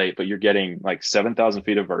super late, but you're getting like 7,000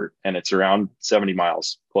 feet of vert, and it's around 70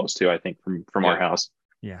 miles close to, I think, from our house.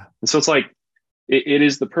 Yeah. And so it's like, it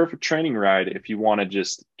is the perfect training ride if you want to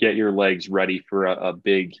just get your legs ready for a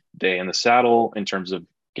big day in the saddle in terms of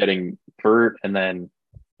getting vert, and then,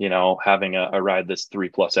 having a ride that's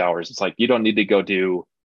 3+ hours. It's like, you don't need to go do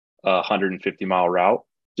a 150-mile route.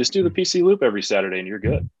 Just do the PC Loop every Saturday and you're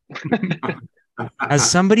good. Has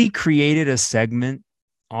somebody created a segment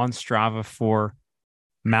on Strava for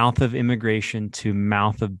mouth of immigration to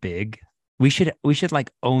mouth of big? We should like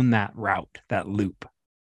own that route, that loop.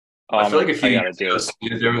 I feel like a few years ago,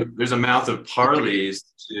 there's a mouth of Parley's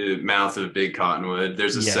to mouth of Big Cottonwood.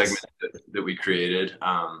 There's a segment that we created.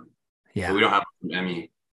 Yeah, but we don't have any.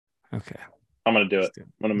 Okay, I'm gonna do it. I'm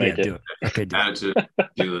gonna make it. Do it. Okay, add it to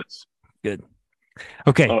do this. Good.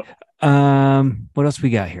 Okay. What else we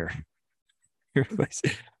got here?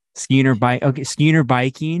 Skiing or bike? Okay, skiing or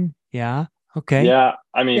biking? Yeah. Okay. Yeah.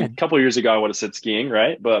 I mean, a couple of years ago, I would have said skiing,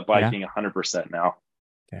 right? But biking 100% now.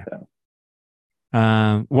 Yeah.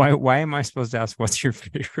 Why am I supposed to ask what's your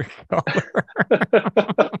favorite color?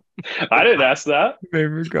 I didn't ask that.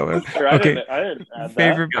 Favorite color. Okay. I didn't add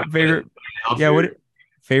favorite. Yeah. What?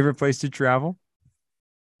 Favorite place to travel?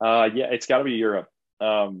 Yeah, it's got to be Europe.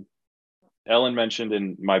 Ellen mentioned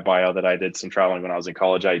in my bio that I did some traveling when I was in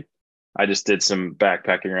college. I just did some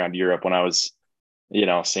backpacking around Europe when I was,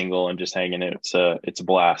 single and just hanging in. It's a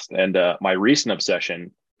blast. And my recent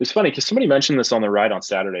obsession, it's funny because somebody mentioned this on the ride on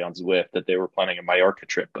Saturday on Zwift that they were planning a Mallorca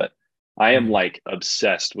trip, but I am like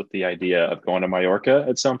obsessed with the idea of going to Mallorca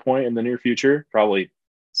at some point in the near future, probably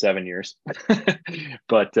 7 years.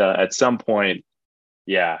 But at some point,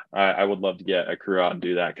 yeah, I would love to get a crew out and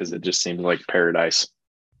do that because it just seems like paradise.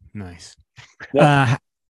 Nice. Yeah.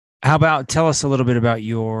 How about tell us a little bit about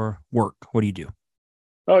your work? What do you do?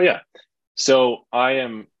 Oh, yeah. So I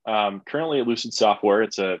am currently at Lucid Software.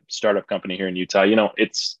 It's a startup company here in Utah.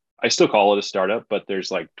 I still call it a startup, but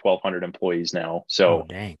there's like 1,200 employees now. So,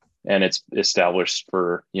 dang. And it's established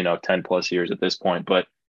for, 10+ years at this point, but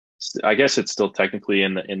I guess it's still technically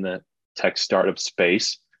in the tech startup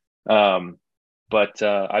space. But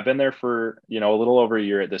I've been there for, a little over a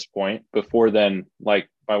year at this point. Before then, like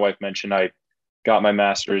my wife mentioned, I got my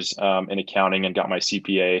master's in accounting and got my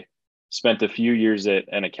CPA. Spent a few years at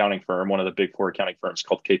an accounting firm, one of the big four accounting firms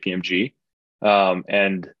called KPMG.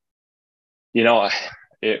 And,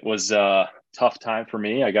 it was a tough time for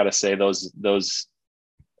me. I got to say those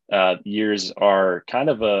years are kind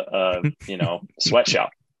of a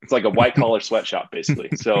sweatshop. It's like a white collar sweatshop, basically.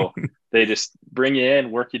 So they just bring you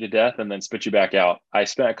in, work you to death, and then spit you back out. I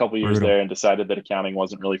spent a couple of years there and decided that accounting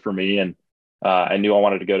wasn't really for me. And I knew I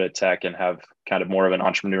wanted to go to tech and have kind of more of an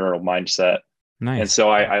entrepreneurial mindset. Nice. And so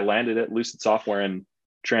I landed at Lucid Software and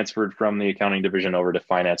transferred from the accounting division over to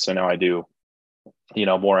finance. So now I do,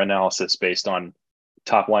 more analysis based on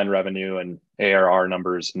top line revenue and ARR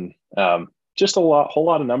numbers and just whole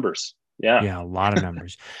lot of numbers. Yeah, a lot of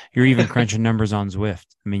numbers. You're even crunching numbers on Zwift.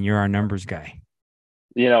 I mean, you're our numbers guy.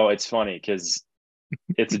 It's funny because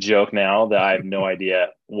it's a joke now that I have no idea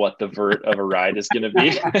what the vert of a ride is going to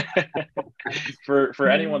be. For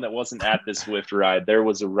anyone that wasn't at this Zwift ride, there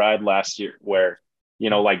was a ride last year where,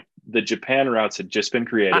 like the Japan routes had just been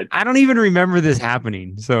created. I don't even remember this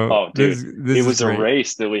happening. So, Oh, dude, this it was is a great.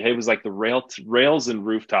 race that it was like the rails and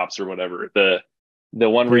rooftops or whatever. The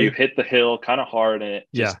one where Okay. you hit the hill kind of hard and it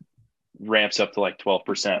just Yeah. ramps up to like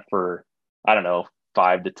 12% for, I don't know,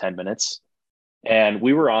 5 to 10 minutes. And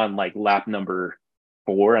we were on like lap number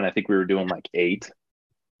 4, and I think we were doing like 8.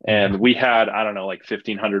 And we had, I don't know, like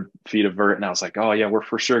 1,500 feet of vert. And I was like, oh, yeah, we're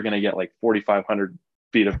for sure going to get like 4,500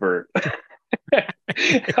 feet of vert.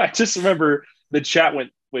 I just remember the chat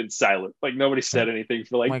went silent. Like nobody said anything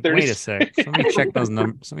for like 30 wait a sec. Let me check those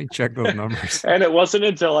numbers. Let me check those numbers. And it wasn't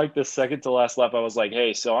until like the second to last lap I was like,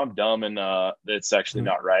 hey, so I'm dumb and it's actually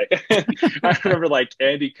not right. I remember like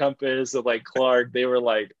Andy Compass and like Clark, they were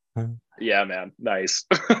like, yeah, man, nice.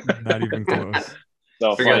 Not even close.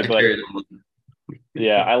 So Forgot funny, to but carry them.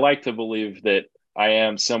 yeah, I like to believe that I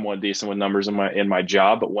am somewhat decent with numbers in my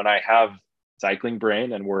job, but when I have cycling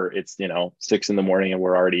brain and it's 6 a.m.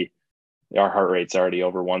 and our heart rate's already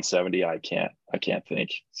over 170, I can't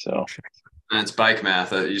think. So And it's bike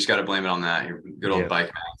math. You just got to blame it on that. Your good old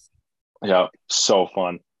bike math. yeah, so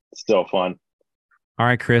fun. All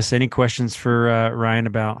right, Chris, any questions for Ryan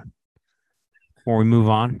before we move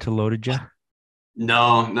on to Loaded Ja?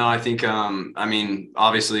 No, I think, I mean,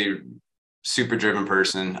 obviously super driven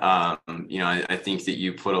person. I think that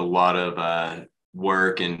you put a lot of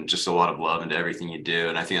work and just a lot of love into everything you do.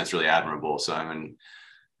 And I think that's really admirable. So I'm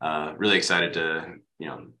really excited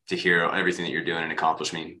to hear everything that you're doing and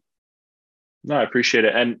accomplishing. No, I appreciate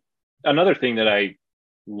it. And another thing that I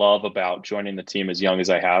love about joining the team as young as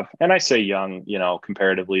I have, and I say young,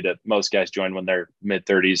 comparatively to most guys join when they're mid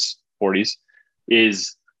 30s, 40s,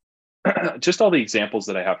 is just all the examples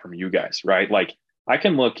that I have from you guys, right? Like I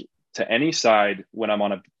can look to any side when I'm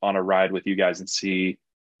on a ride with you guys and see,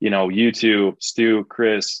 you two, Stu,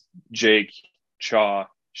 Chris, Jake, Chaw,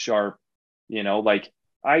 Sharp, like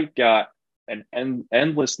I got an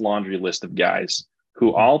endless laundry list of guys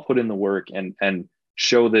who all put in the work and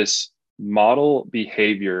show this model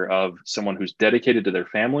behavior of someone who's dedicated to their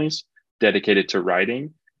families, dedicated to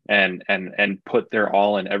riding, and put their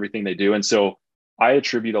all in everything they do. And so I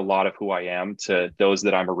attribute a lot of who I am to those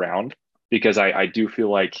that I'm around, because I do feel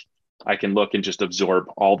like I can look and just absorb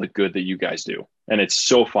all the good that you guys do. And it's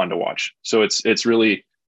so fun to watch. So it's really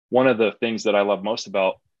one of the things that I love most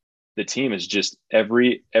about the team is just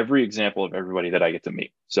every example of everybody that I get to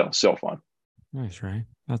meet. So fun. Nice, right?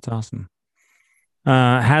 That's awesome.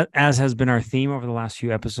 As has been our theme over the last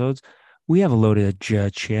few episodes, we have a Loaded Ja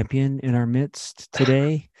champion in our midst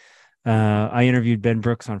today. I interviewed Ben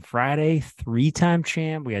Brooks on Friday, 3-time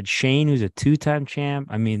champ. We had Shane, who's a 2-time champ.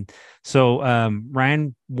 I mean, so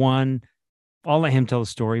Ryan won. I'll let him tell the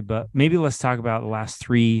story, but maybe let's talk about the last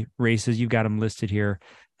 3 races. You've got them listed here.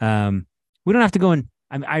 We don't have to go in.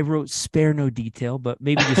 I wrote spare no detail, but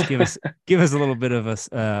maybe just give us a little bit of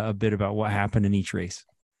a bit about what happened in each race.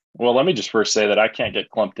 Well, let me just first say that I can't get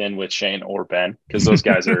clumped in with Shane or Ben because those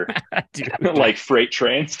guys are like freight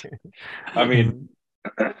trains. I mean,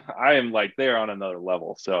 I am like, they're on another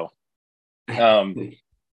level. So,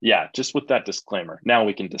 yeah, just with that disclaimer, now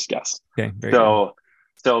we can discuss. Okay.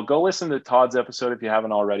 So go listen to Todd's episode if you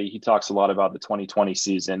haven't already. He talks a lot about the 2020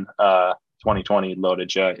 season, 2020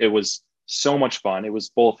 Loaded Ja. It was so much fun. It was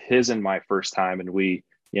both his and my first time, and we,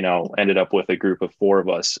 ended up with a group of 4 of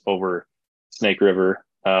us over Snake River,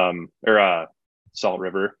 Salt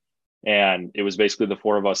River. And it was basically the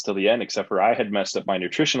 4 of us till the end, except for I had messed up my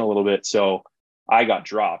nutrition a little bit. So I got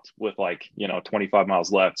dropped with 25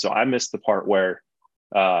 miles left. So I missed the part where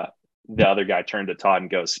the other guy turned to Todd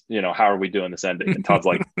and goes, how are we doing this ending? And Todd's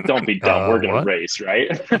like, don't be dumb. We're going to race, right?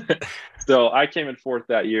 So I came in 4th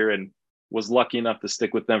that year and was lucky enough to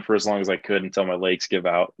stick with them for as long as I could until my legs gave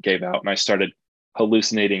out. And I started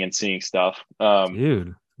hallucinating and seeing stuff.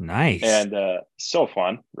 Dude, nice. And so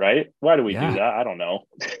fun, right? Why do we do that? I don't know.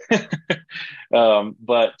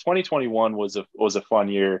 But 2021 was a fun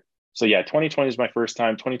year. So yeah, 2020 is my first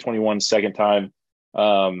time, 2021 second time.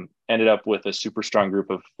 Ended up with a super strong group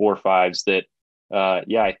of 4 or 5s that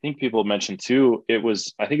I think people mentioned too. I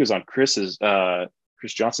think it was on Chris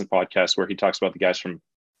Johnson podcast where he talks about the guys from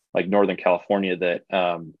like Northern California that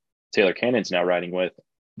Taylor Cannon's now riding with.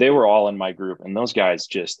 They were all in my group, and those guys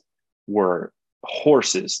just were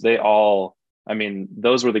horses. Those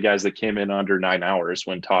were the guys that came in under 9 hours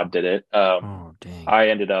when Todd did it. Oh, dang. I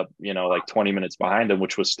ended up, like 20 minutes behind him,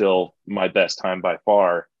 which was still my best time by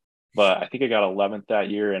far. But I think I got 11th that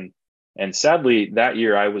year. And And sadly, that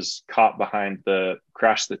year I was caught behind the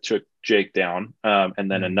crash that took Jake down.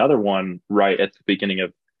 And then another one right at the beginning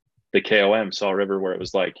of the KOM, Saw River, where it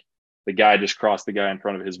was like the guy just crossed the guy in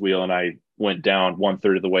front of his wheel, and I went down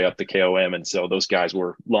 1/3 of the way up the KOM. And so those guys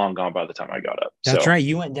were long gone by the time I got up. That's right.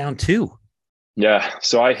 You went down too. Yeah.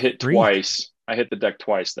 So I hit twice. I hit the deck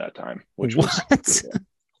twice that time, which was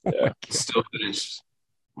yeah. Still finished.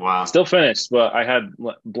 Wow. Still finished, but I had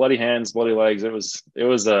bloody hands, bloody legs. It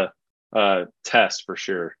was a test for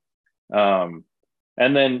sure. And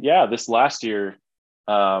then this last year,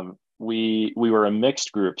 we were a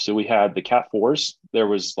mixed group. So we had the Cat 4s. There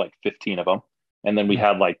was like 15 of them. And then we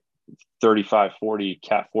had like 35, 40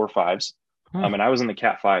 Cat 4-5s. And I was in the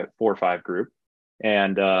Cat 4-5 group.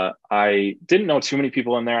 And I didn't know too many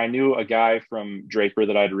people in there. I knew a guy from Draper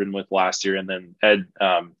that I'd ridden with last year. And then Ed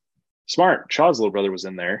Smart, Shaw's little brother, was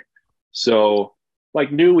in there. So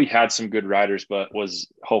like knew we had some good riders, but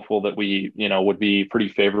was hopeful that we, would be pretty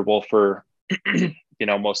favorable for,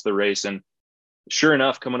 most of the race. And sure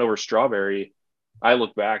enough, coming over Strawberry, I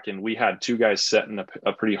look back and we had two guys setting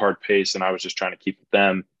a pretty hard pace, and I was just trying to keep with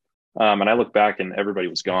them. And I look back and everybody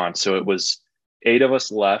was gone. So it was 8 of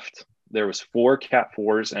us left. There was 4 Cat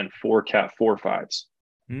 4s and 4 Cat 4-5s.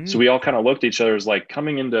 So we all kind of looked at each other as like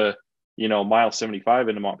coming into, mile 75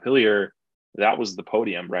 into Montpelier, that was the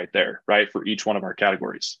podium right there, right, for each one of our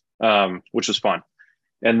categories, which was fun.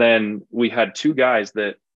 And then we had 2 guys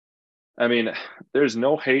that, there's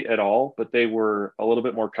no hate at all, but they were a little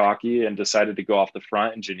bit more cocky and decided to go off the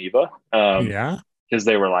front in Geneva. Because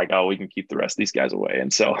they were like, oh, we can keep the rest of these guys away.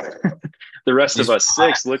 And so the rest of us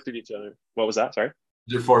 6 looked at each other. What was that? Sorry.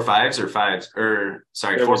 Is it 4-5s or 5s? Or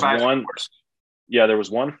sorry, 4-5s? Yeah, there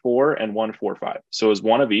was 1 4 and 1 4-5. So it was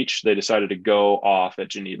one of each. They decided to go off at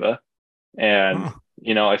Geneva. And,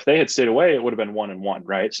 if they had stayed away, it would have been 1 and 1,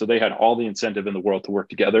 right? So they had all the incentive in the world to work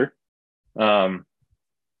together.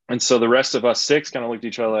 And so the rest of us 6 kind of looked at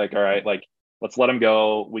each other like, all right, like, let's let them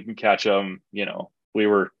go. We can catch them. We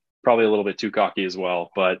were probably a little bit too cocky as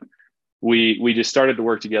well, but we just started to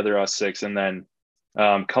work together, us 6. And then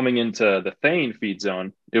coming into the Thane feed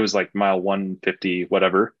zone, it was like mile 150,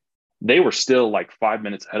 whatever. They were still like 5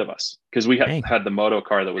 minutes ahead of us because we had the moto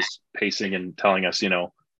car that was pacing and telling us,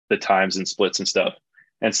 the times and splits and stuff.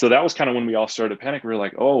 And so that was kind of when we all started to panic. We were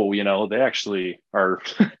like, oh, they actually are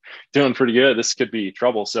doing pretty good. This could be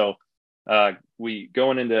trouble. So we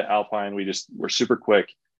going into Alpine, we're super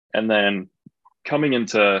quick. And then coming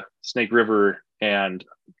into Snake River and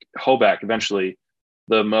Hoback, eventually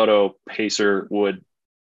the moto pacer would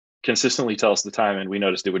consistently tell us the time. And we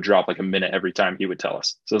noticed it would drop like a minute every time he would tell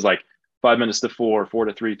us. So it was like 5 minutes to 4, 4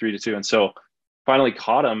 to 3, 3 to 2. And so finally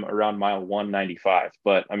caught him around mile 195.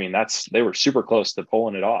 But they were super close to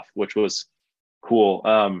pulling it off, which was cool.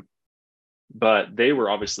 But they were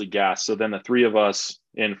obviously gassed. So then the 3 of us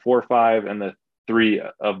in 4-5 and the 3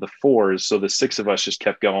 of the 4s. So the 6 of us just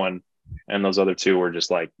kept going. And those other 2 were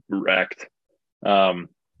just like wrecked.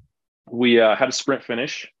 We had a sprint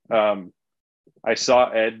finish. I saw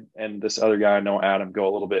Ed and this other guy, I know Adam, go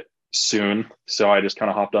a little bit soon. So I just kind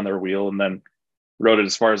of hopped on their wheel and then rode it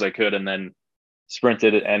as far as I could, and then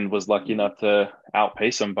sprinted it and was lucky enough to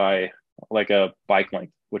outpace them by like a bike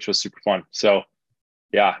length, which was super fun. So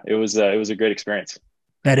yeah, it was a great experience.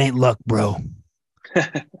 That ain't luck, bro.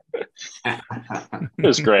 It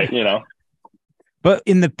was great, But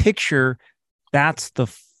in the picture, that's the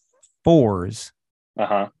 4s.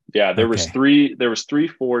 Yeah, there was 3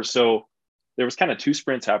 4s. So there was kind of 2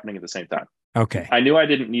 sprints happening at the same time. Okay. I knew I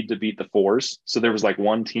didn't need to beat the 4s. So there was like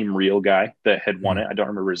one Team Real guy that had won it. I don't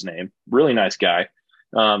remember his name. Really nice guy.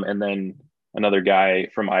 And then another guy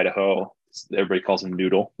from Idaho. Everybody calls him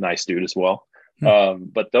Noodle. Nice dude as well.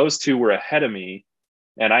 But those 2 were ahead of me,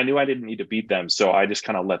 and I knew I didn't need to beat them. So I just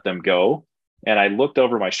kind of let them go. And I looked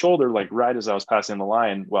over my shoulder, like right as I was passing the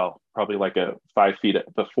line, well, probably like 5 feet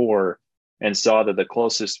before, and saw that the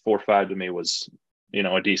closest 4-5 to me was,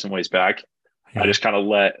 a decent ways back. I just kind of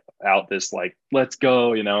let out this like, let's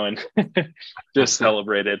go, and just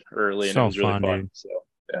celebrated early, and it was really fun. So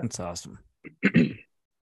yeah. That's awesome.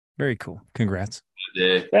 Very cool. Congrats.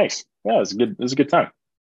 Thanks. Yeah, it was a good time.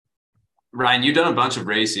 Ryan, you've done a bunch of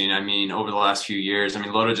racing. Over the last few years.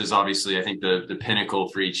 Lotage is obviously, I think, the pinnacle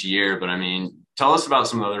for each year. But tell us about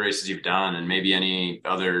some of the other races you've done, and maybe any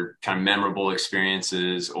other kind of memorable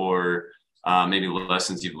experiences, or maybe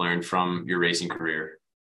lessons you've learned from your racing career.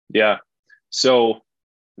 Yeah. So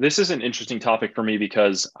this is an interesting topic for me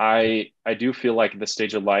because I do feel like the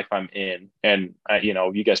stage of life I'm in, and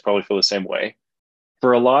you guys probably feel the same way.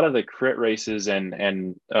 For a lot of the crit races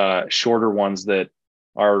and shorter ones that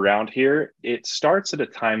are around here, it starts at a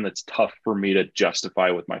time that's tough for me to justify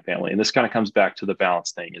with my family. And this kind of comes back to the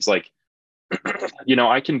balance thing. Is like,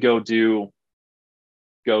 I can go do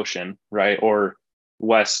Goshen, right? Or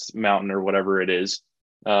West Mountain or whatever it is,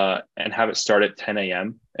 and have it start at 10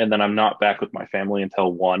 a.m. And then I'm not back with my family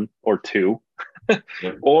until 1 or 2.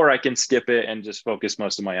 Yep. Or I can skip it and just focus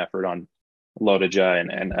most of my effort on Lodija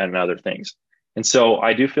and other things. And so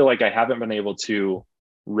I do feel like I haven't been able to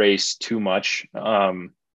race too much.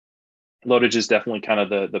 Lodija is definitely kind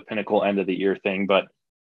of the pinnacle end of the year thing, but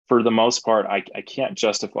for the most part, I can't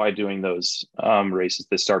justify doing those races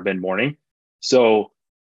that start mid morning. So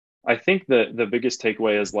I think the biggest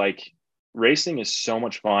takeaway is like racing is so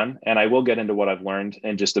much fun, and I will get into what I've learned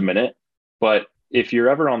in just a minute. But if you're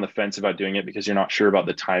ever on the fence about doing it because you're not sure about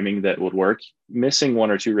the timing that would work, missing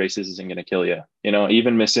 1 or 2 races isn't going to kill you.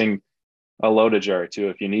 Even missing a Lodija or 2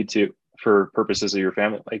 if you need to for purposes of your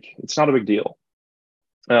family, like it's not a big deal.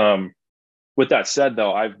 With that said,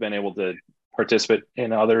 though, I've been able to participate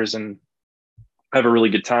in others and have a really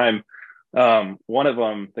good time. One of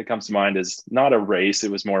them that comes to mind is not a race.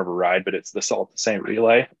 It was more of a ride, but it's the Sault Ste. Saint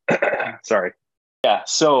Relay. Sorry. Yeah.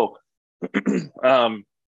 So,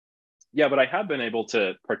 yeah, but I have been able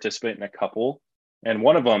to participate in a couple. And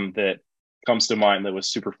one of them that comes to mind that was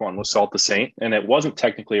super fun was Sault Ste. Saint. And it wasn't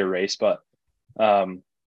technically a race, but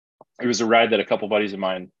it was a ride that a couple buddies of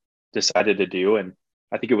mine decided to do. And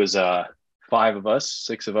I think it was 5 of us,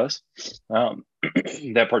 6 of us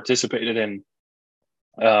that participated in,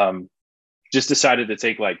 just decided to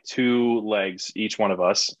take like 2 legs, each one of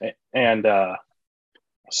us. And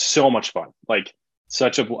so much fun, like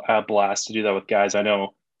such a blast to do that with guys. I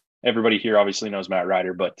know everybody here obviously knows Matt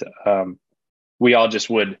Ryder, but we all just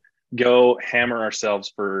would go hammer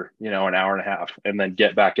ourselves for, an hour and a half and then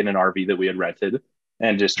get back in an RV that we had rented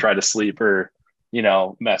and just try to sleep or,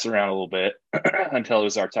 mess around a little bit until it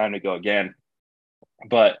was our time to go again.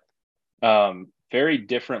 But very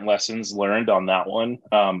different lessons learned on that one,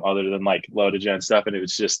 other than like Lodija and stuff. And it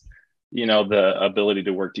was just, the ability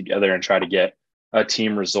to work together and try to get a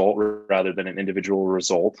team result rather than an individual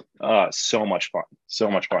result. So much fun. So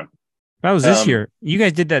much fun. That was this year. You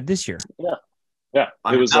guys did that this year. Yeah. Yeah.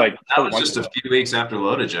 It was that was just a few weeks after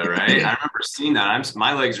Lodija, right? I remember seeing that.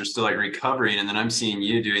 My legs are still like recovering, and then I'm seeing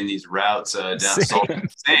you doing these routes down Sault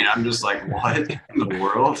Ste. Saint. I'm just like, what in the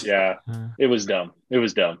world? Yeah. It was dumb.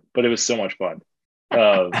 But it was so much fun.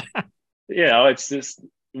 It's just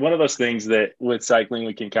one of those things that with cycling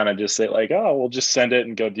we can kind of just say like, oh, we'll just send it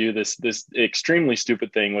and go do this extremely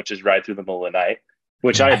stupid thing, which is ride through the middle of the night,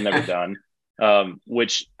 which I had never done.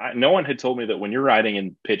 No one had told me that when you're riding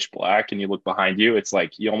in pitch black and you look behind you, it's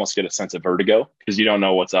like you almost get a sense of vertigo because you don't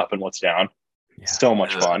know what's up and what's down. Yeah. So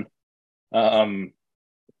much fun.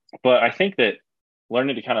 But I think that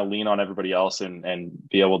learning to kind of lean on everybody else and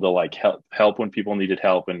be able to like help when people needed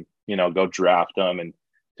help and, go draft them and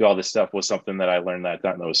do all this stuff was something that I learned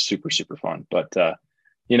that was super, super fun. But, I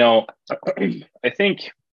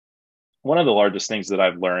think one of the largest things that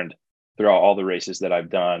I've learned throughout all the races that I've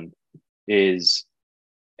done is,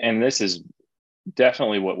 and this is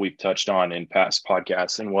definitely what we've touched on in past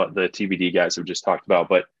podcasts and what the TBD guys have just talked about,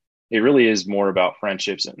 but it really is more about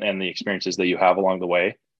friendships and the experiences that you have along the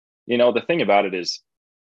way. The thing about it is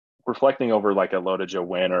reflecting over like a Lodija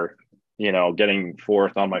win or, getting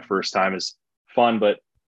 4th on my first time is fun, but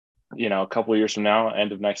a couple of years from now,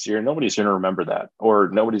 end of next year, nobody's going to remember that, or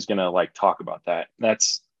nobody's going to like talk about that.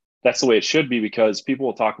 That's the way it should be, because people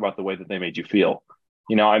will talk about the way that they made you feel.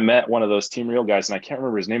 I met one of those Team Real guys, and I can't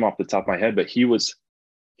remember his name off the top of my head, but he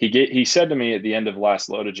said to me at the end of last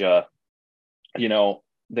Lodija,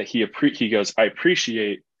 that he goes, I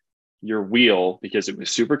appreciate your wheel because it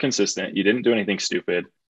was super consistent. You didn't do anything stupid.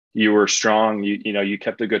 You were strong. You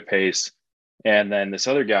kept a good pace. And then this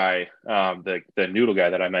other guy, the noodle guy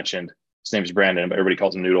that I mentioned, his name's Brandon, but everybody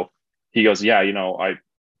calls him Noodle. He goes, yeah, I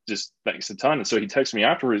just thanks a ton. And so he texts me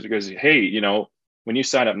afterwards. He goes, hey, when you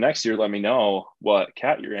sign up next year, let me know what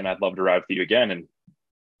cat you're in. I'd love to ride with you again. And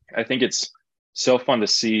I think it's so fun to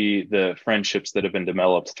see the friendships that have been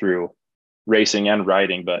developed through racing and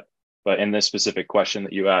riding. But in this specific question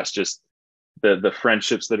that you asked, just the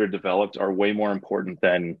friendships that are developed are way more important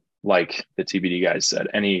than like the TBD guys said,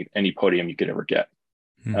 any podium you could ever get.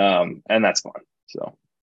 And that's fun. So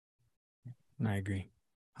I agree.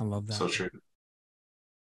 I love that. So true.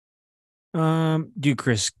 Dude,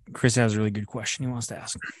 Chris has a really good question he wants to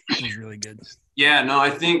ask. He's really good. Yeah, no,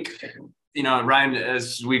 I think, Ryan,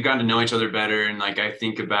 as we've gotten to know each other better, and like I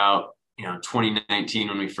think about, 2019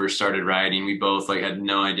 when we first started riding, we both like had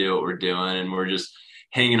no idea what we're doing, and we're just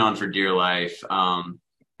hanging on for dear life.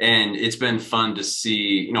 And it's been fun to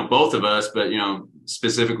see, both of us, but,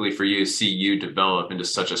 specifically for you, see you develop into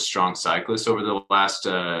such a strong cyclist over the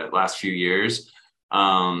last few years.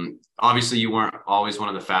 Obviously you weren't always one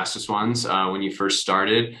of the fastest ones when you first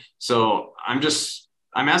started. So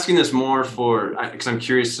I'm asking this more because I'm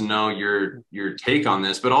curious to know your take on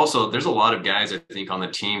this, but also there's a lot of guys I think on the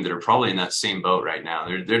team that are probably in that same boat right now.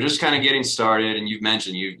 They're just kind of getting started. And you've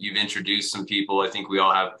mentioned, you've introduced some people. I think we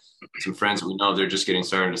all have some friends that we know they're just getting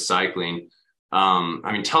started into cycling.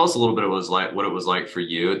 I mean, tell us a little bit what it was like for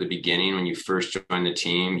you at the beginning when you first joined the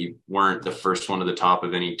team. You weren't the first one to the top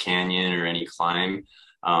of any canyon or any climb.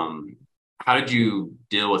 How did you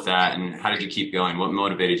deal with that, and how did you keep going? What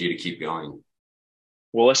motivated you to keep going?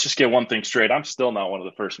 Well, let's just get one thing straight. I'm still not one of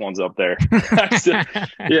the first ones up there.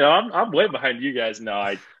 I'm way behind you guys.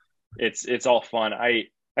 No, it's all fun.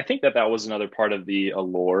 I think that was another part of the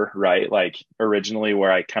allure, right? Like originally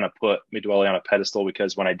where I kind of put Midwelly on a pedestal,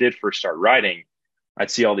 because when I did first start riding,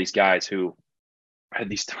 I'd see all these guys who had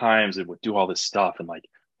these times and would do all this stuff and like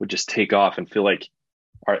would just take off and feel like,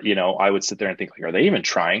 I would sit there and think like, are they even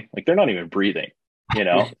trying? Like they're not even breathing,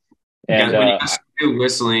 And when you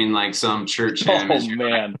whistling like some church hymn,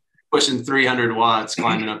 man, pushing 300 watts,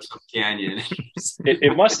 climbing up some canyon.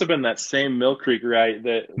 it must have been that same Mill Creek ride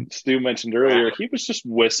that Stu mentioned earlier. He was just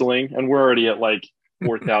whistling, and we're already at like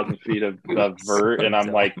 4,000 feet of vert, and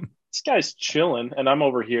I'm like, this guy's chilling, and I'm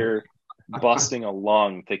over here busting a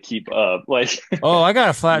lung to keep up. Like, oh, I got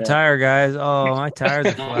a flat tire, guys. Oh, my tires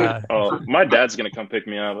are flat. Oh, my dad's gonna come pick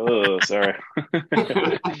me up. Oh, sorry.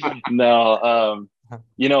 No,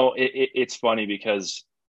 it's funny because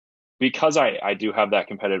I do have that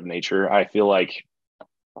competitive nature. I feel like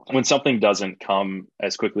when something doesn't come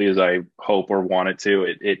as quickly as I hope or want it to,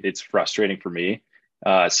 it's frustrating for me.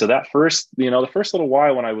 So that the first little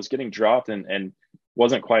while when I was getting dropped and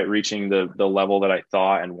wasn't quite reaching the level that I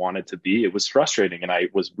thought and wanted to be, it was frustrating and I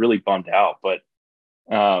was really bummed out. But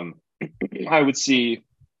I would see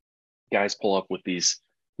guys pull up with these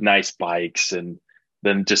nice bikes and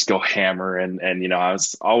then just go hammer. And I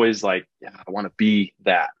was always like, yeah, I want to be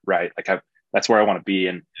that, right? Like that's where I want to be.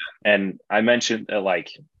 And I mentioned that like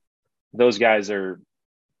those guys are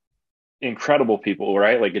incredible people,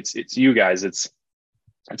 right? Like it's you guys, it's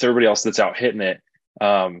everybody else that's out hitting it.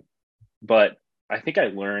 But I think I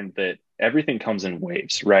learned that everything comes in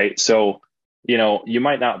waves, right? So, you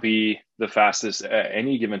might not be the fastest at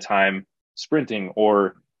any given time sprinting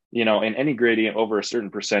or, in any gradient over a certain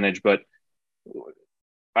percentage, but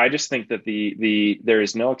I just think that there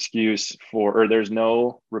is no excuse or there's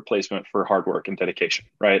no replacement for hard work and dedication,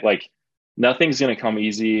 right? Like nothing's going to come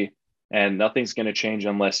easy and nothing's going to change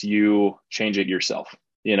unless you change it yourself,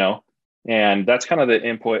 and that's kind of the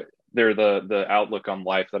input there, the outlook on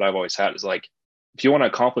life that I've always had is like, if you want to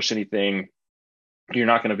accomplish anything, you're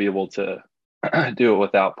not going to be able to do it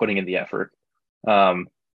without putting in the effort. And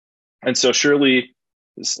so surely,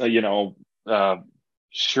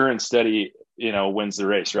 sure and steady, wins the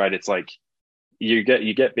race, right? It's like you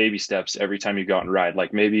get baby steps every time you go out and ride.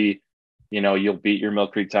 Like maybe, you'll beat your Mill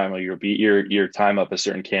Creek time or you'll beat your time up a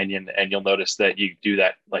certain canyon, and you'll notice that you do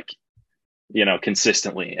that like,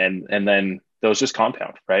 consistently. And then those just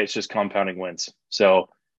compound, right? It's just compounding wins. So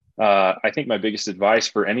I think my biggest advice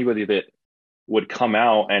for anybody that would come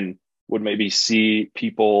out and would maybe see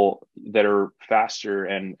people that are faster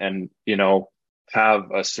and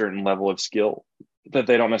have a certain level of skill that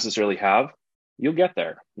they don't necessarily have, you'll get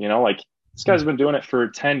there. Like this guy's been doing it for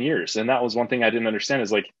 10 years. And that was one thing I didn't understand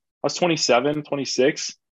is like, I was 27,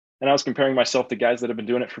 26, and I was comparing myself to guys that have been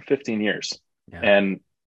doing it for 15 years. Yeah. And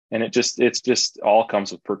it's just all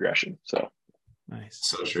comes with progression. So nice.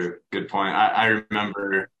 So true. Good point. I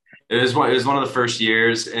remember it was one of the first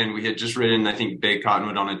years, and we had just ridden, I think, Big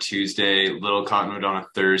Cottonwood on a Tuesday, Little Cottonwood on a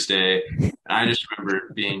Thursday. And I just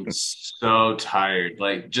remember being so tired,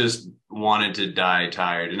 like just wanted to die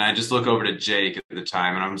tired. And I just look over to Jake at the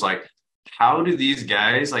time and I was like, how do these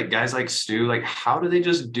guys like Stu, like, how do they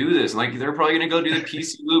just do this? Like, they're probably going to go do the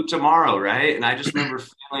PC loop tomorrow. Right. And I just remember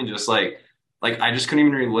feeling just like I just couldn't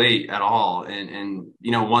even relate at all. And,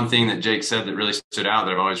 one thing that Jake said that really stood out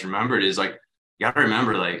that I've always remembered is like, you got to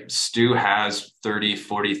remember, like, Stu has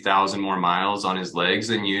 40,000 more miles on his legs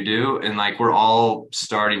than you do. And like, we're all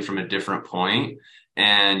starting from a different point.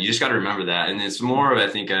 And you just got to remember that. And it's more of, I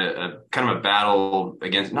think, a kind of a battle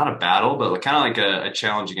against, not a battle, but kind of like a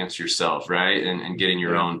challenge against yourself, right? And getting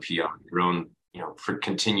your own PR, your own, for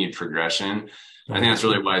continued progression. I think that's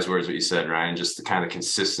really wise words, what you said, Ryan, just the kind of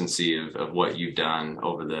consistency of what you've done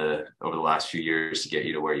over the last few years to get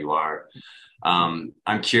you to where you are.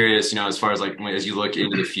 I'm curious, as far as like, as you look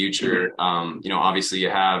into the future, obviously you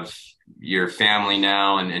have your family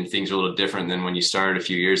now, and things are a little different than when you started a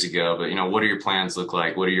few years ago. But, what are your plans look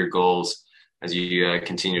like? What are your goals as you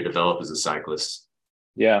continue to develop as a cyclist?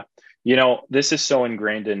 Yeah. This is so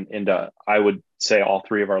ingrained into, I would say, all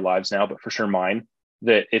three of our lives now, but for sure mine,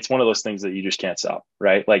 that it's one of those things that you just can't stop,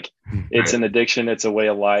 right? Like it's an addiction, it's a way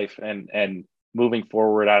of life. And moving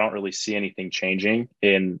forward, I don't really see anything changing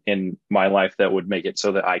in my life that would make it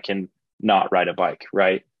so that I can not ride a bike,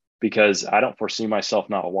 right? Because I don't foresee myself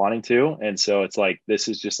not wanting to. And so it's like, this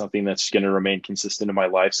is just something that's going to remain consistent in my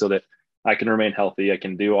life so that I can remain healthy. I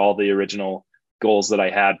can do all the original goals that I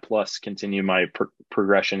had, plus continue my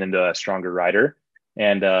progression into a stronger rider.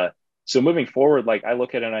 And so moving forward, like I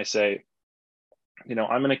look at it and I say, I'm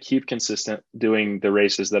going to keep consistent doing the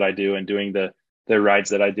races that I do and doing the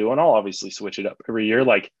rides that I do. And I'll obviously switch it up every year.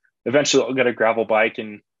 Like eventually I'll get a gravel bike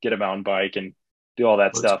and get a mountain bike and do all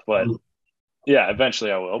that stuff. But yeah,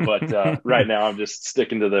 eventually I will. But right now I'm just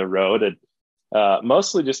sticking to the road, and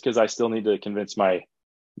mostly just because I still need to convince my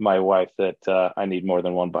wife that I need more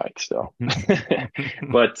than one bike. So,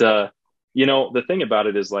 but the thing about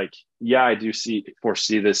it is like, yeah, I do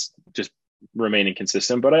foresee this just remaining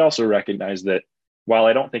consistent, but I also recognize that while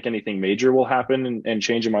I don't think anything major will happen and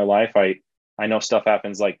change in my life, I know stuff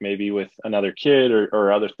happens, like maybe with another kid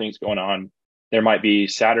or other things going on. There might be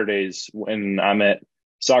Saturdays when I'm at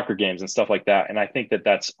soccer games and stuff like that. And I think that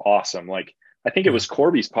that's awesome. Like, I think it was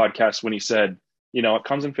Corby's podcast when he said, it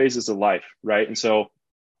comes in phases of life, right? And so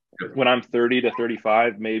when I'm 30 to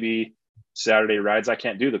 35, maybe Saturday rides, I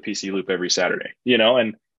can't do the PC loop every Saturday,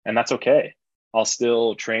 and that's okay. I'll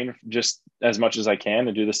still train just as much as I can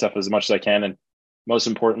and do the stuff as much as I can. And most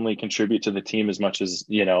importantly, contribute to the team as much as,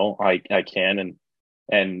 I can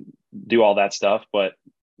and do all that stuff. But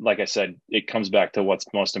like I said, it comes back to what's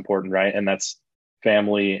most important, right? And that's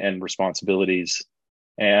family and responsibilities.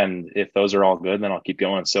 And if those are all good, then I'll keep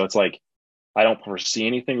going. So it's like, I don't foresee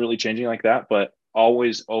anything really changing like that, but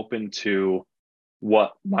always open to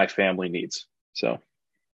what my family needs. So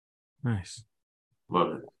nice.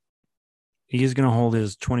 Love it. He is going to hold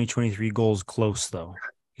his 2023 goals close, though.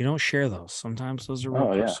 You don't share those. Sometimes those are real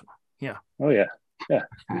personal. Yeah. Oh, yeah. Yeah.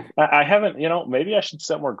 I haven't, maybe I should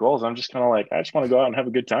set more goals. I'm just kind of like, I just want to go out and have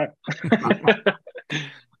a good time.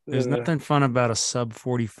 There's nothing fun about a sub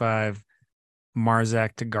 45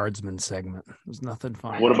 Marzak to Guardsman segment. There's nothing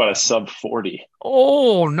fun. What about a sub 40?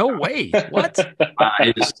 Oh, no way. What?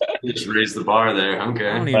 I just raised the bar there.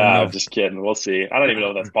 Okay. I'm just kidding. We'll see. I don't even know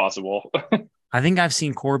if that's possible. I think I've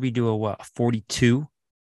seen Corby do a 42?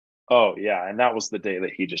 Oh, yeah. And that was the day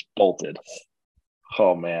that he just bolted.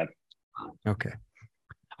 Oh, man. Okay.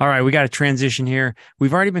 All right. We got to transition here.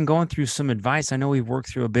 We've already been going through some advice. I know we've worked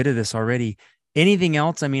through a bit of this already. Anything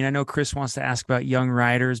else? I mean, I know Chris wants to ask about young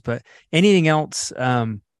riders, but anything else,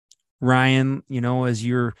 Ryan, as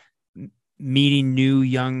you're meeting new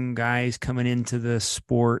young guys coming into the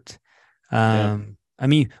sport? I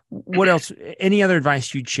mean, what else? Any other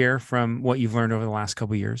advice you'd share from what you've learned over the last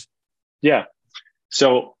couple of years? Yeah.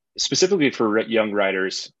 So specifically for young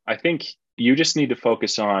riders, I think you just need to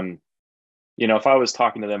focus on, if I was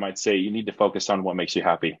talking to them, I'd say you need to focus on what makes you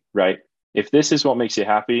happy, right? If this is what makes you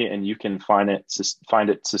happy and you can find it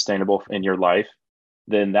sustainable in your life,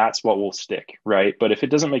 then that's what will stick, right? But if it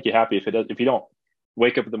doesn't make you happy, if you don't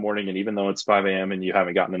wake up in the morning and even though it's 5 a.m. and you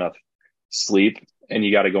haven't gotten enough sleep and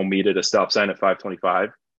you got to go meet at a stop sign at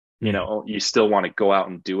 5:25, you still want to go out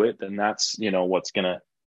and do it, then that's, what's gonna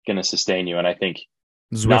sustain you. And I think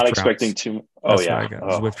Zwift not routes. Expecting too. That's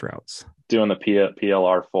Zwift routes. Doing the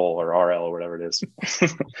PLR full or RL or whatever it is.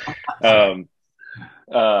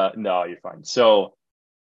 No, you're fine. So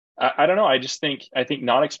I don't know. I think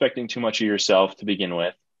not expecting too much of yourself to begin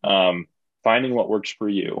with, finding what works for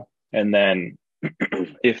you. And then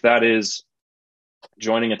if that is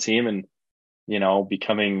joining a team and,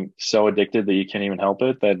 becoming so addicted that you can't even help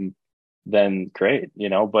it, then great,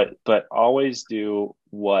 but always do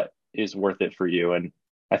what is worth it for you. And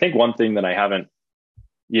I think one thing that I haven't,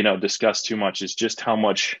 discussed too much is just how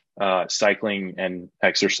much cycling and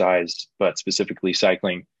exercise, but specifically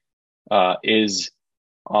cycling, is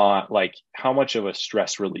like how much of a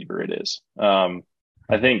stress reliever it is.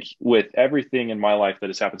 I think with everything in my life that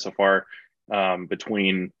has happened so far,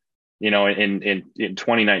 between, in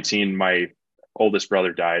 2019, my oldest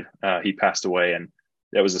brother died. He passed away, and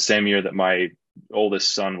it was the same year that my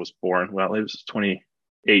oldest son was born. Well, it was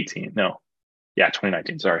 2018. No, yeah,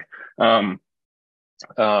 2019. Sorry.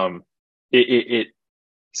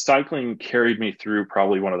 Cycling carried me through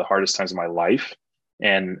probably one of the hardest times of my life.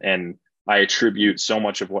 And I attribute so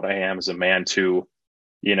much of what I am as a man to,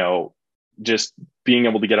 just being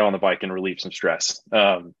able to get on the bike and relieve some stress.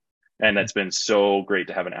 And that's been so great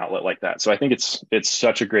to have an outlet like that. So I think it's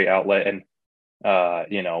such a great outlet. And,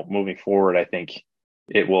 moving forward, I think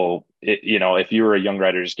if you were a young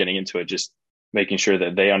rider just getting into it, just making sure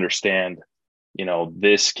that they understand,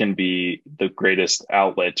 this can be the greatest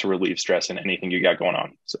outlet to relieve stress in anything you got going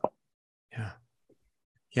on. So, yeah.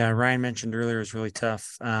 Yeah. Ryan mentioned earlier, it was really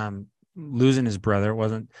tough. Losing his brother. It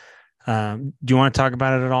wasn't, do you want to talk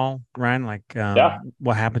about it at all, Ryan? Like,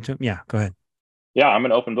 what happened to him? Yeah, go ahead. Yeah, I'm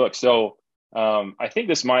an open book. So, I think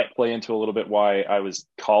this might play into a little bit why I was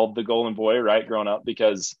called the Golden Boy, right, growing up,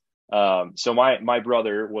 because so my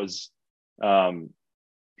brother was 9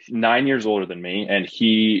 years older than me, and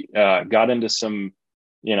he got into some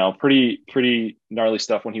pretty gnarly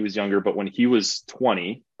stuff when he was younger. But when he was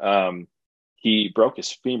 20, he broke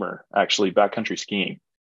his femur actually backcountry skiing,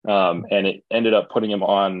 and it ended up putting him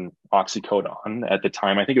on oxycodone at the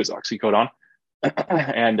time. I think it was oxycodone,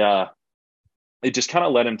 and it just kind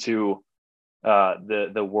of led him to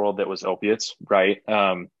the world that was opiates, right?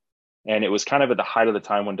 And it was kind of at the height of the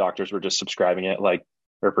time when doctors were just prescribing it like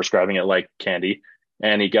candy.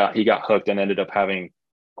 And he got hooked and ended up having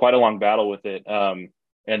quite a long battle with it. And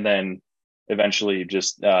then eventually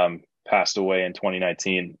just passed away in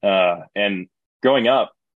 2019. And growing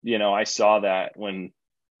up, I saw that when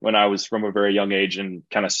I was from a very young age, and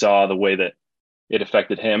kind of saw the way that it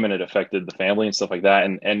affected him and it affected the family and stuff like that.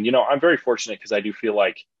 And I'm very fortunate because I do feel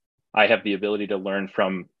like I have the ability to learn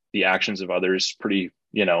from the actions of others pretty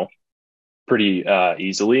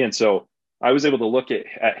easily. And so I was able to look at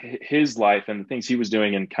his life and the things he was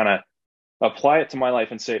doing and kind of apply it to my life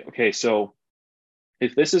and say, okay, so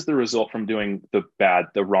if this is the result from doing the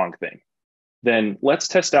wrong thing, then let's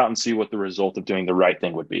test out and see what the result of doing the right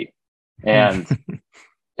thing would be. And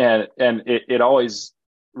it always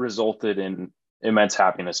resulted in immense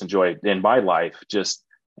happiness and joy in my life, just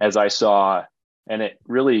as I saw. And it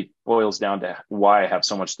really boils down to why I have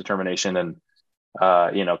so much determination and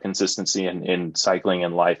consistency in cycling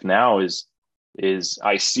and life now is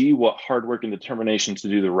I see what hard work and determination to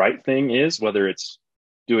do the right thing is, whether it's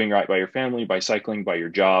doing right by your family, by cycling, by your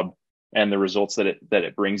job, and the results that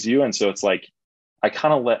it brings you. And so it's like I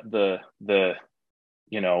kind of let the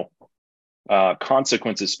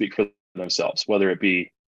consequences speak for themselves, whether it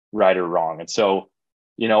be right or wrong. And so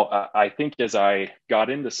I think as I got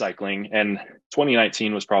into cycling, and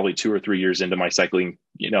 2019 was probably 2 or 3 years into my cycling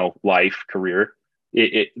life career,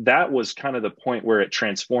 that was kind of the point where it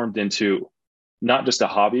transformed into not just a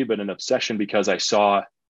hobby, but an obsession, because I saw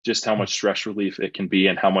just how much stress relief it can be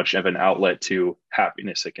and how much of an outlet to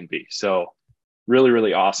happiness it can be. So really,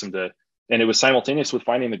 really awesome and it was simultaneous with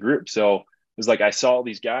finding the group. So it was like, I saw all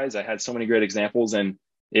these guys, I had so many great examples, and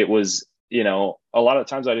it was, a lot of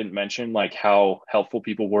times I didn't mention like how helpful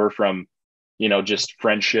people were from, just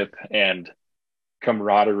friendship and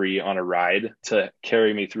camaraderie on a ride to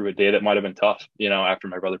carry me through a day that might've been tough, after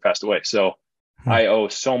my brother passed away. So I owe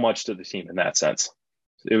so much to the team in that sense.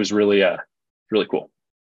 It was really, really cool.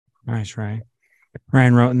 Nice, Ryan.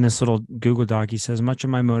 Ryan wrote in this little Google Doc, he says, much of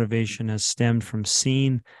my motivation has stemmed from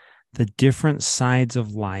seeing the different sides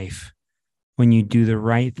of life when you do the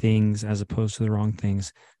right things as opposed to the wrong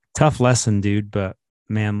things. Tough lesson, dude. But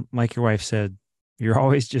man, like your wife said, you're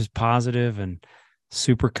always just positive and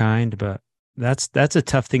super kind, but that's a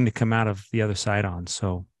tough thing to come out of the other side on.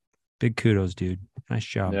 So big kudos, dude. Nice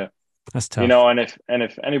job. Yeah. That's tough. And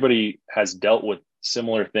if anybody has dealt with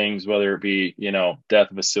similar things, whether it be,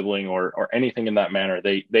 death of a sibling or anything in that manner,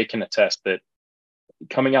 they can attest that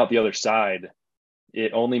coming out the other side,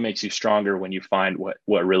 it only makes you stronger when you find what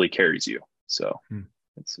really carries you. So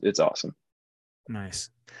it's awesome. Nice.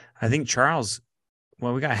 I think Charles,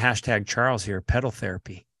 we got hashtag Charles here, pedal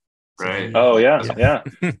therapy. Right. Oh yeah.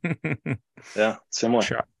 Yeah.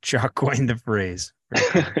 Similar. Chuck coined the phrase.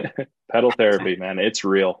 Pedal therapy, man. It's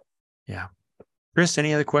real. Yeah. Chris,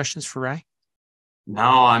 any other questions for Ryan?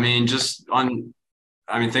 No,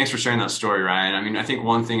 thanks for sharing that story, Ryan. I think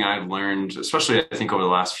one thing I've learned, especially I think over the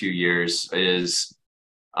last few years, is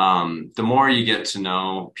the more you get to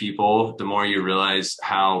know people, the more you realize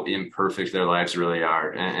how imperfect their lives really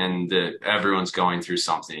are, and that everyone's going through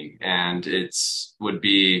something, and would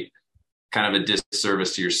be kind of a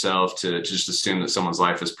disservice to yourself to just assume that someone's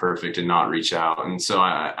life is perfect and not reach out. And so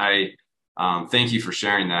I thank you for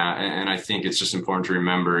sharing that. And I think it's just important to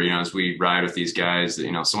remember, as we ride with these guys,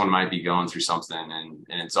 that, someone might be going through something, and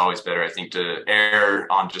it's always better, I think, to err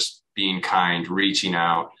on just being kind, reaching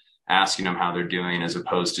out, asking them how they're doing, as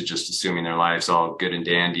opposed to just assuming their life's all good and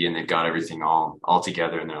dandy and they've got everything all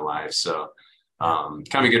together in their lives. So kind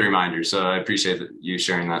of a good reminder. So I appreciate you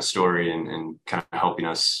sharing that story and kind of helping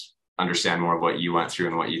us understand more of what you went through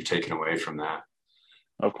and what you've taken away from that.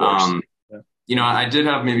 Of course. I did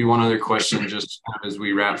have maybe one other question just kind of as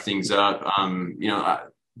we wrap things up.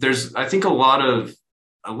 There's, I think, a lot of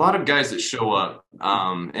guys that show up,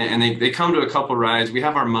 and they come to a couple rides. We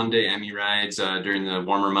have our Monday Emmy rides during the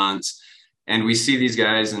warmer months, and we see these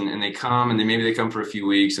guys, and they come, and maybe they come for a few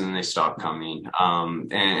weeks, and then they stop coming.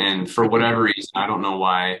 And for whatever reason, I don't know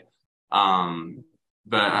why.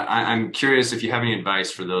 But I'm curious if you have any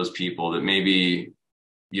advice for those people that maybe,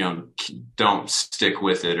 don't stick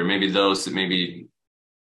with it, or maybe those that maybe,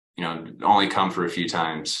 only come for a few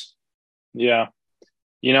times. Yeah.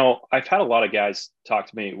 I've had a lot of guys talk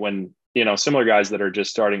to me when, similar guys that are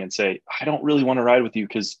just starting and say, I don't really want to ride with you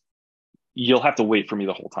because you'll have to wait for me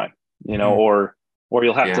the whole time, or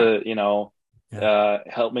you'll have to,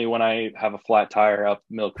 help me when I have a flat tire up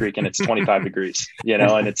Mill Creek and it's 25 degrees,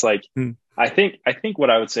 and it's like, I think what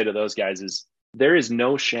I would say to those guys is there is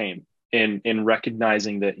no shame in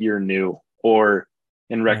recognizing that you're new, or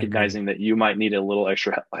in recognizing that you might need a little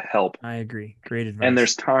extra help. I agree. Great advice. And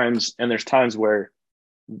there's times where,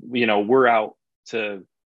 we're out to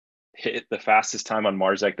hit the fastest time on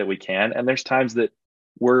Marzec that we can. And there's times that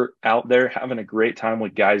we're out there having a great time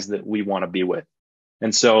with guys that we want to be with.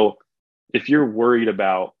 And so if you're worried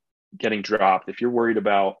about getting dropped, if you're worried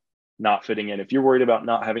about not fitting in, if you're worried about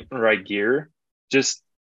not having the right gear, just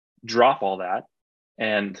drop all that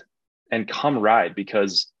and come ride,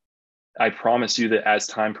 because I promise you that as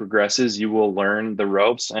time progresses, you will learn the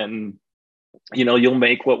ropes, and you'll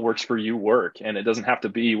make what works for you work. And it doesn't have to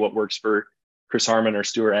be what works for Chris Harmon or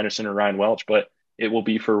Stuart Anderson or Ryan Welch, but it will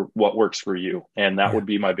be for what works for you. And that would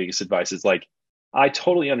be my biggest advice, is like, I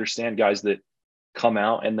totally understand guys that come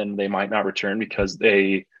out and then they might not return because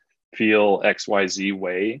they feel XYZ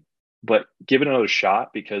way, but give it another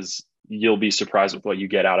shot, because you'll be surprised with what you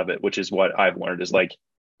get out of it, which is what I've learned is like,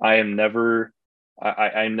 let's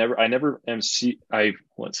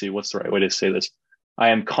see, what's the right way to say this? I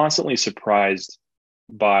am constantly surprised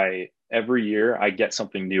by every year I get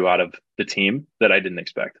something new out of the team that I didn't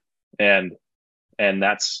expect. And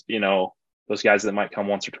that's, those guys that might come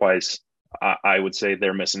once or twice, I would say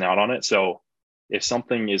they're missing out on it. So if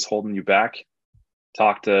something is holding you back,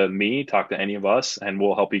 talk to me, talk to any of us, and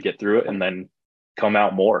we'll help you get through it, and then come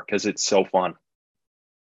out more, because it's so fun.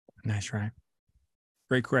 Nice, Ryan.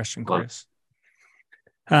 Great question, Chris.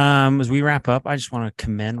 As we wrap up, I just want to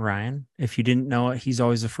commend Ryan. If you didn't know it, he's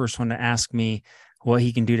always the first one to ask me what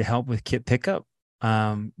he can do to help with kit pickup.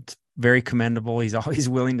 It's very commendable. He's always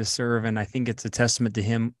willing to serve, and I think it's a testament to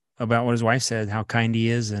him about what his wife said, how kind he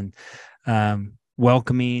is, and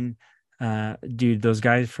welcoming. Dude, those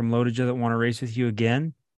guys from Lodija that want to race with you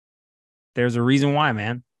again, there's a reason why,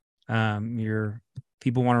 man. Your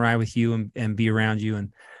people want to ride with you and be around you,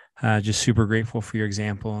 and just super grateful for your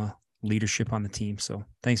example, leadership on the team. So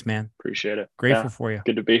thanks, man. Appreciate it. Grateful for you.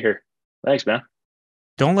 Good to be here. Thanks, man.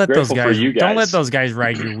 Don't let those guys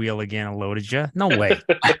ride your wheel again at Lodija. No way.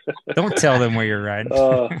 Don't tell them where you're riding.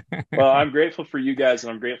 Well, I'm grateful for you guys,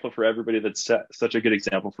 and I'm grateful for everybody that's set such a good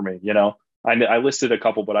example for me. I listed a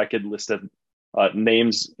couple, but I could list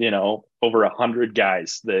names, over 100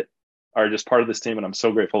 guys that are just part of this team, and I'm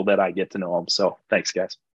so grateful that I get to know them. So thanks,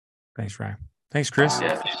 guys. Thanks, Ryan. Thanks, Chris.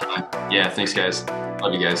 Yeah, thanks, guys.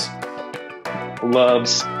 Love you guys.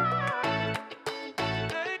 Loves.